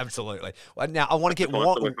 Absolutely. Well, now I want to get one.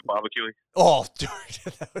 Barbecuing. Oh, dude,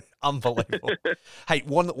 unbelievable! Hey,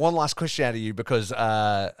 one last question out of you because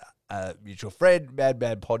mutual friend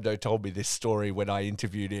Madman Pondo told me this story when I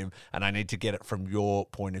interviewed him, and I need to get it from your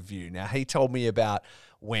point of view. Now, he told me about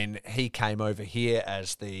when he came over here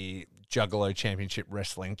as the Juggalo Championship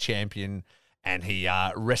Wrestling champion. And he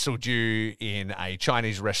wrestled you in a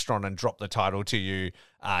Chinese restaurant and dropped the title to you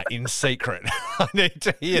in secret. I need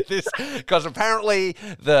to hear this because apparently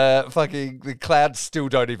the clouds still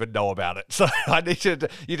don't even know about it. So I need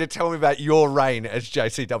you to tell me about your reign as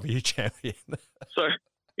JCW champion. So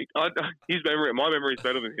my memory is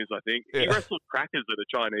better than his, I think. Yeah. He wrestled crackers at a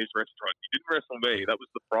Chinese restaurant. He didn't wrestle me. That was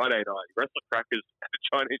the Friday night. He wrestled crackers at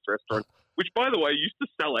a Chinese restaurant, which, by the way, used to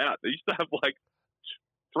sell out. They used to have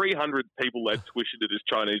 300 people had tuition at his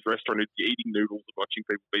Chinese restaurant eating noodles and watching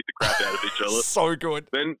people beat the crap out of each other. So good.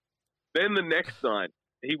 Then the next night,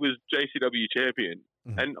 he was JCW champion.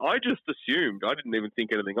 Mm-hmm. And I just assumed, I didn't even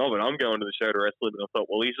think anything of it. I'm going to the show to wrestle him, and I thought,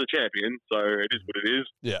 well, he's the champion, so it is what it is.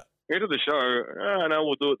 Yeah. Into the show, no,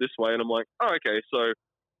 we'll do it this way. And I'm like, oh, okay, so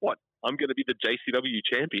what? I'm going to be the JCW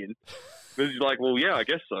champion? And he's like, well, yeah, I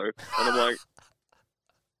guess so. And I'm like,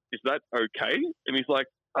 is that okay? And he's like,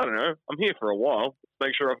 I don't know. I'm here for a while.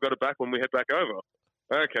 Make sure I've got it back when we head back over.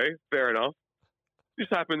 Okay, fair enough. This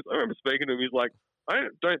happens. I remember speaking to him. He's like, I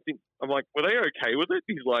don't think. I'm like, were they okay with it?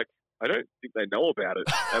 He's like, I don't think they know about it.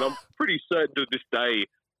 And I'm pretty certain to this day,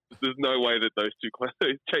 there's no way that those two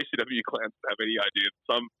JCW clowns have any idea.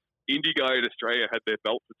 Some indie guy in Australia had their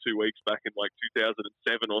belt for 2 weeks back in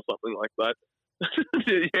 2007 or something like that.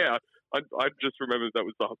 Yeah, I just remember that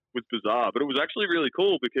was bizarre, but it was actually really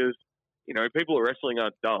cool because people at wrestling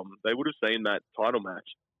aren't dumb. They would have seen that title match,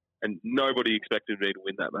 and nobody expected me to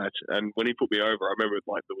win that match. And when he put me over, I remember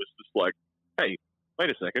there was just like, hey, wait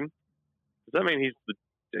a second, does that mean he's the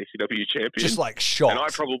JCW champion? Just shocked. And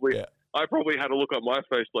I probably had a look on my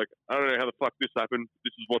face like, I don't know how the fuck this happened.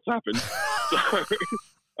 This is what's happened.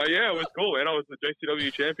 So, yeah, it was cool, man. I was the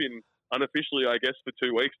JCW champion unofficially, I guess, for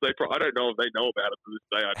 2 weeks. I don't know if they know about it to this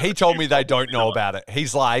day. He told me they don't know about it.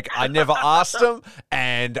 He's like, I never asked him,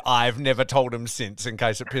 and I've never told him since in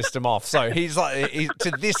case it pissed him off. So he's like,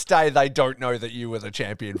 to this day, they don't know that you were the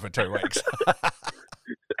champion for 2 weeks.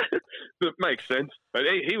 It makes sense. But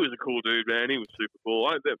he was a cool dude, man. He was super cool.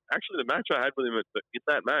 Actually, the match I had with him in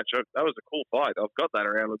that match, that was a cool fight. I've got that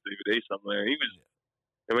around on DVD somewhere. He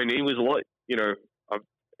was a lot,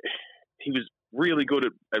 he was really good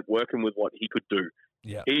at working with what he could do.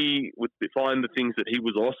 Yeah. He would find the things that he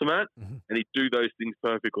was awesome at, and he'd do those things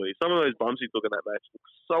perfectly. Some of those bumps he took in that match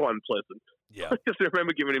looked so unpleasant. Yeah. I just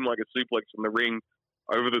remember giving him a suplex from the ring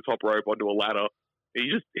over the top rope onto a ladder. He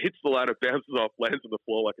just hits the ladder, bounces off, lands on the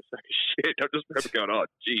floor like a sack of shit. I just remember going, oh,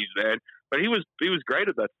 geez, man. But he was great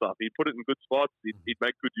at that stuff. He'd put it in good spots. He'd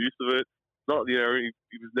make good use of it. not,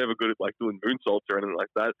 he was never good at like doing moonsaults or anything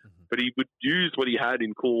like that. Mm-hmm. But he would use what he had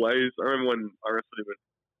in cool ways. I remember when I wrestled him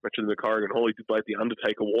at the Corrigan Hall, he did like the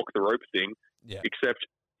Undertaker walk the rope thing, except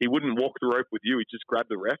he wouldn't walk the rope with you. He'd just grab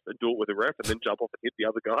the ref and do it with the ref and then jump off and hit the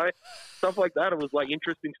other guy. Stuff like that. It was like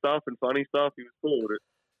interesting stuff and funny stuff. He was cool with it.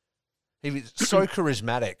 He was so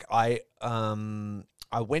charismatic. I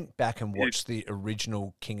went back and watched the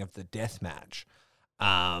original King of the Deathmatch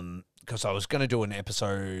because I was going to do an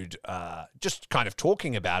episode just kind of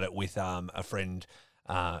talking about it with a friend,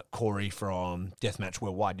 Corey from Deathmatch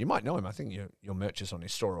Worldwide. You might know him. I think your merch is on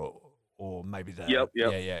his store or maybe the... Yep.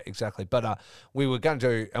 Yeah, exactly. But we were going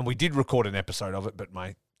to do... And we did record an episode of it, but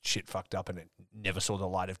my shit fucked up and it never saw the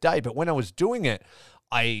light of day. But when I was doing it,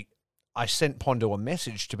 I sent Pondo a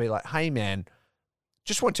message to be like, hey, man,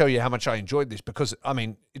 just want to tell you how much I enjoyed this because, I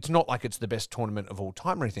mean, it's not like it's the best tournament of all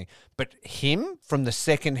time or anything, but him, from the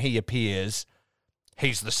second he appears,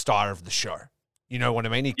 he's the star of the show. You know what I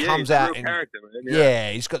mean? He comes out and... character, man.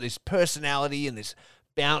 Yeah, he's got this personality and this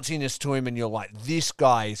bounciness to him and you're like, this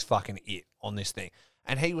guy is fucking it on this thing.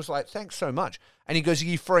 And he was like, thanks so much. And he goes, are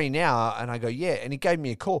you free now? And I go, yeah. And he gave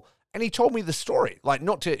me a call. And he told me the story, like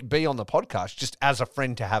not to be on the podcast, just as a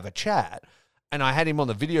friend to have a chat. And I had him on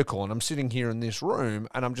the video call and I'm sitting here in this room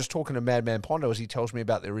and I'm just talking to Madman Pondo as he tells me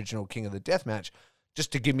about the original King of the Deathmatch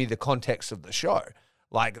just to give me the context of the show.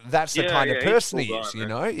 Like that's the kind of person he is, you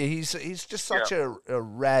know? He's just such a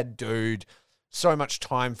rad dude, so much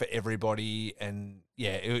time for everybody. And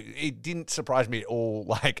yeah, it didn't surprise me at all,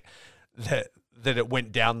 like that it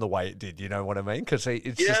went down the way it did, you know what I mean? Because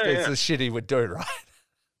it's the shit he would do, right?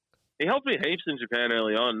 He helped me heaps in Japan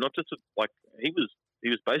early on. Not just like he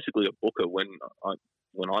was basically a booker when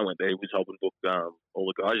I went there. He was helping book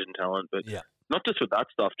all the Gaijin talent, but not just with that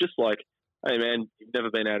stuff. Just like, hey man, you've never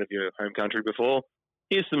been out of your home country before.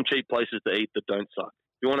 Here's some cheap places to eat that don't suck.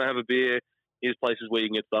 If you want to have a beer, here's places where you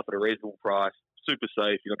can get stuff at a reasonable price, super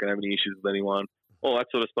safe. You're not going to have any issues with anyone. All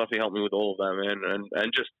that sort of stuff. He helped me with all of that, man.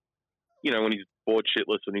 And just, you know, when he's bored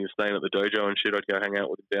shitless and he was staying at the dojo and shit, I'd go hang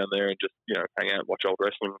out with him down there and just, you know, hang out and watch old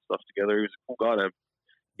wrestling and stuff together. He was a cool guy to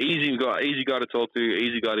easy guy to talk to,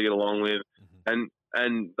 easy guy to get along with, and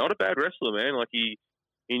not a bad wrestler, man. Like he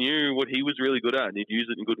knew what he was really good at and he'd use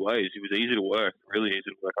it in good ways. He was easy to work, really easy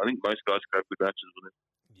to work. I think most guys could have good matches with him.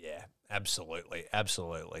 Yeah,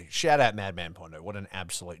 absolutely. Shout out Madman Pondo. What an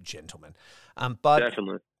absolute gentleman. But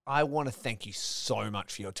definitely. I want to thank you so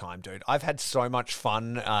much for your time, dude. I've had so much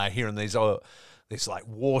fun hearing these like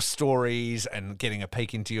war stories and getting a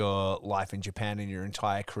peek into your life in Japan and your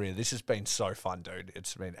entire career. This has been so fun, dude.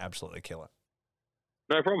 It's been absolutely killer.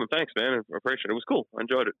 No problem. Thanks, man. I appreciate it. It was cool. I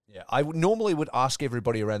enjoyed it. Yeah, I normally would ask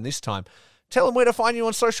everybody around this time, tell them where to find you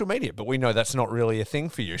on social media, but we know that's not really a thing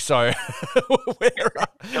for you. So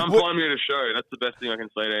come find me at a show. That's the best thing I can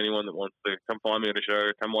say to anyone that wants to. Come find me at a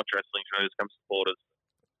show. Come watch wrestling shows. Come support us.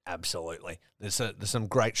 Absolutely. There's some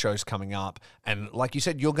great shows coming up. And like you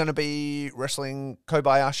said, you're going to be wrestling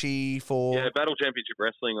Kobayashi for... Yeah, Battle Championship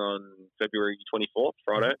Wrestling on February 24th,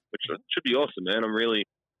 Friday, which should be awesome, man. I'm really,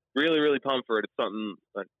 really, really pumped for it. It's something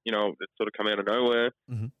that, you know, it sort of come out of nowhere.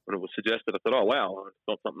 When it was suggested, I thought, oh, wow, it's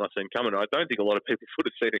not something I've seen coming. I don't think a lot of people would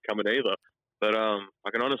have seen it coming either. But I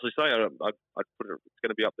can honestly say I'd put it, it's going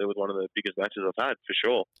to be up there with one of the biggest matches I've had, for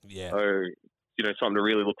sure. Yeah. So, you know, something to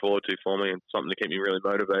really look forward to for me and something to keep me really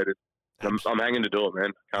motivated. I'm hanging to do it,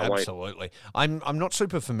 man. Can't wait. Absolutely. I'm not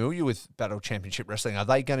super familiar with Battle Championship Wrestling. Are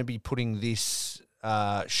they going to be putting this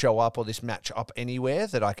show up or this match up anywhere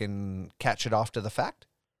that I can catch it after the fact?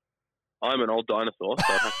 I'm an old dinosaur,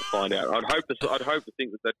 so I'd have to find out. I'd hope to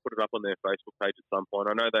think that they'd put it up on their Facebook page at some point.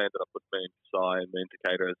 I know they ended up with me and Sai and me and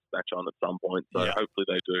Takeda's match on at some point, so hopefully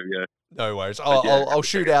they do, yeah. No worries. I'll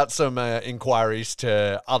shoot out some inquiries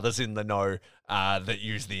to others in the know that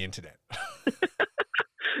use the internet.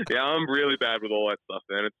 Yeah, I'm really bad with all that stuff,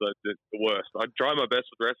 man. It's the worst. I try my best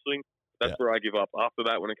with wrestling. That's where I give up. After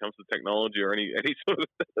that, when it comes to technology or any sort of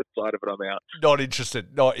side of it, I'm out. Not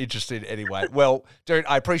interested anyway. Well, dude,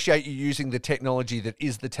 I appreciate you using the technology that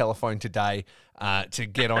is the telephone today to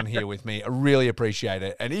get on here with me. I really appreciate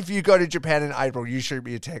it. And if you go to Japan in April, you shoot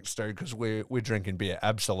me a text, dude, because we're drinking beer.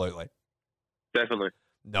 Absolutely. Definitely.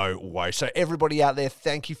 No way. So everybody out there,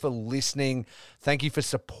 thank you for listening. Thank you for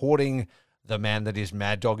supporting the man that is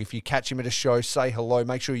Mad Dog. If you catch him at a show, say hello.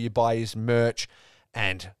 Make sure you buy his merch.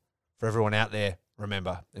 And for everyone out there,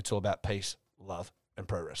 remember, it's all about peace, love, and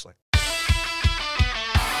pro wrestling.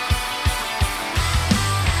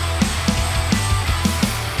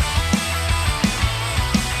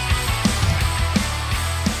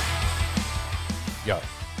 Yo,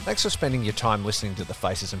 thanks for spending your time listening to the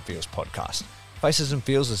Faces and Feels podcast. Faces and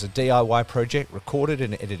Feels is a DIY project recorded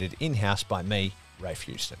and edited in-house by me, Rafe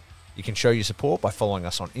Houston. You can show your support by following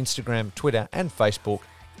us on Instagram, Twitter and Facebook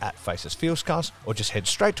at Faces Feelscast, or just head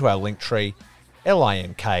straight to our link tree,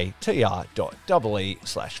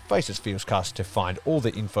 linktr.ee/FacesFeelscast to find all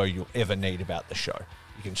the info you'll ever need about the show.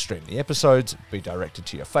 You can stream the episodes, be directed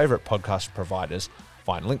to your favourite podcast providers,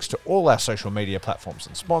 find links to all our social media platforms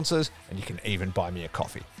and sponsors, and you can even buy me a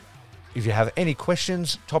coffee. If you have any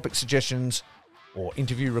questions, topic suggestions, or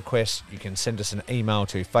interview requests, you can send us an email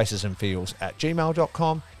to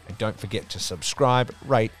facesandfeels@gmail.com, and don't forget to subscribe,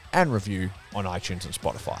 rate, and review on iTunes and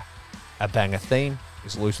Spotify. Our banger theme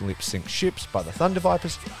is Loose Lip Sync Ships by the Thunder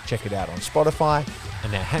Vipers. Check it out on Spotify.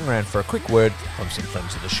 And now hang around for a quick word from some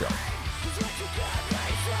friends of the show.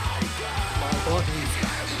 My body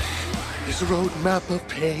is a roadmap of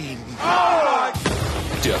pain.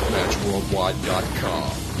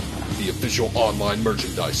 DeathmatchWorldwide.com, the official online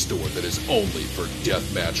merchandise store that is only for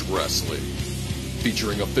deathmatch wrestling.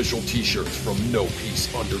 Featuring official t-shirts from No Peace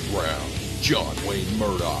Underground, John Wayne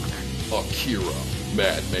Murdoch, Akira,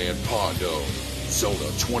 Madman Pondo,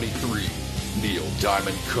 Zona 23, Neil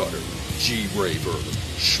Diamond Cutter, G Raver,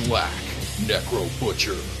 Schlack, Necro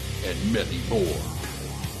Butcher, and many more.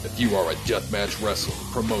 If you are a deathmatch wrestler,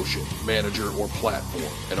 promotion, manager, or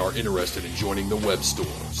platform and are interested in joining the web store,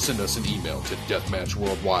 send us an email to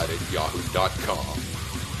deathmatchworldwide@yahoo.com.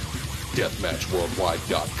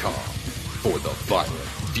 Deathmatchworldwide.com for the violent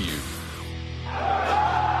feud.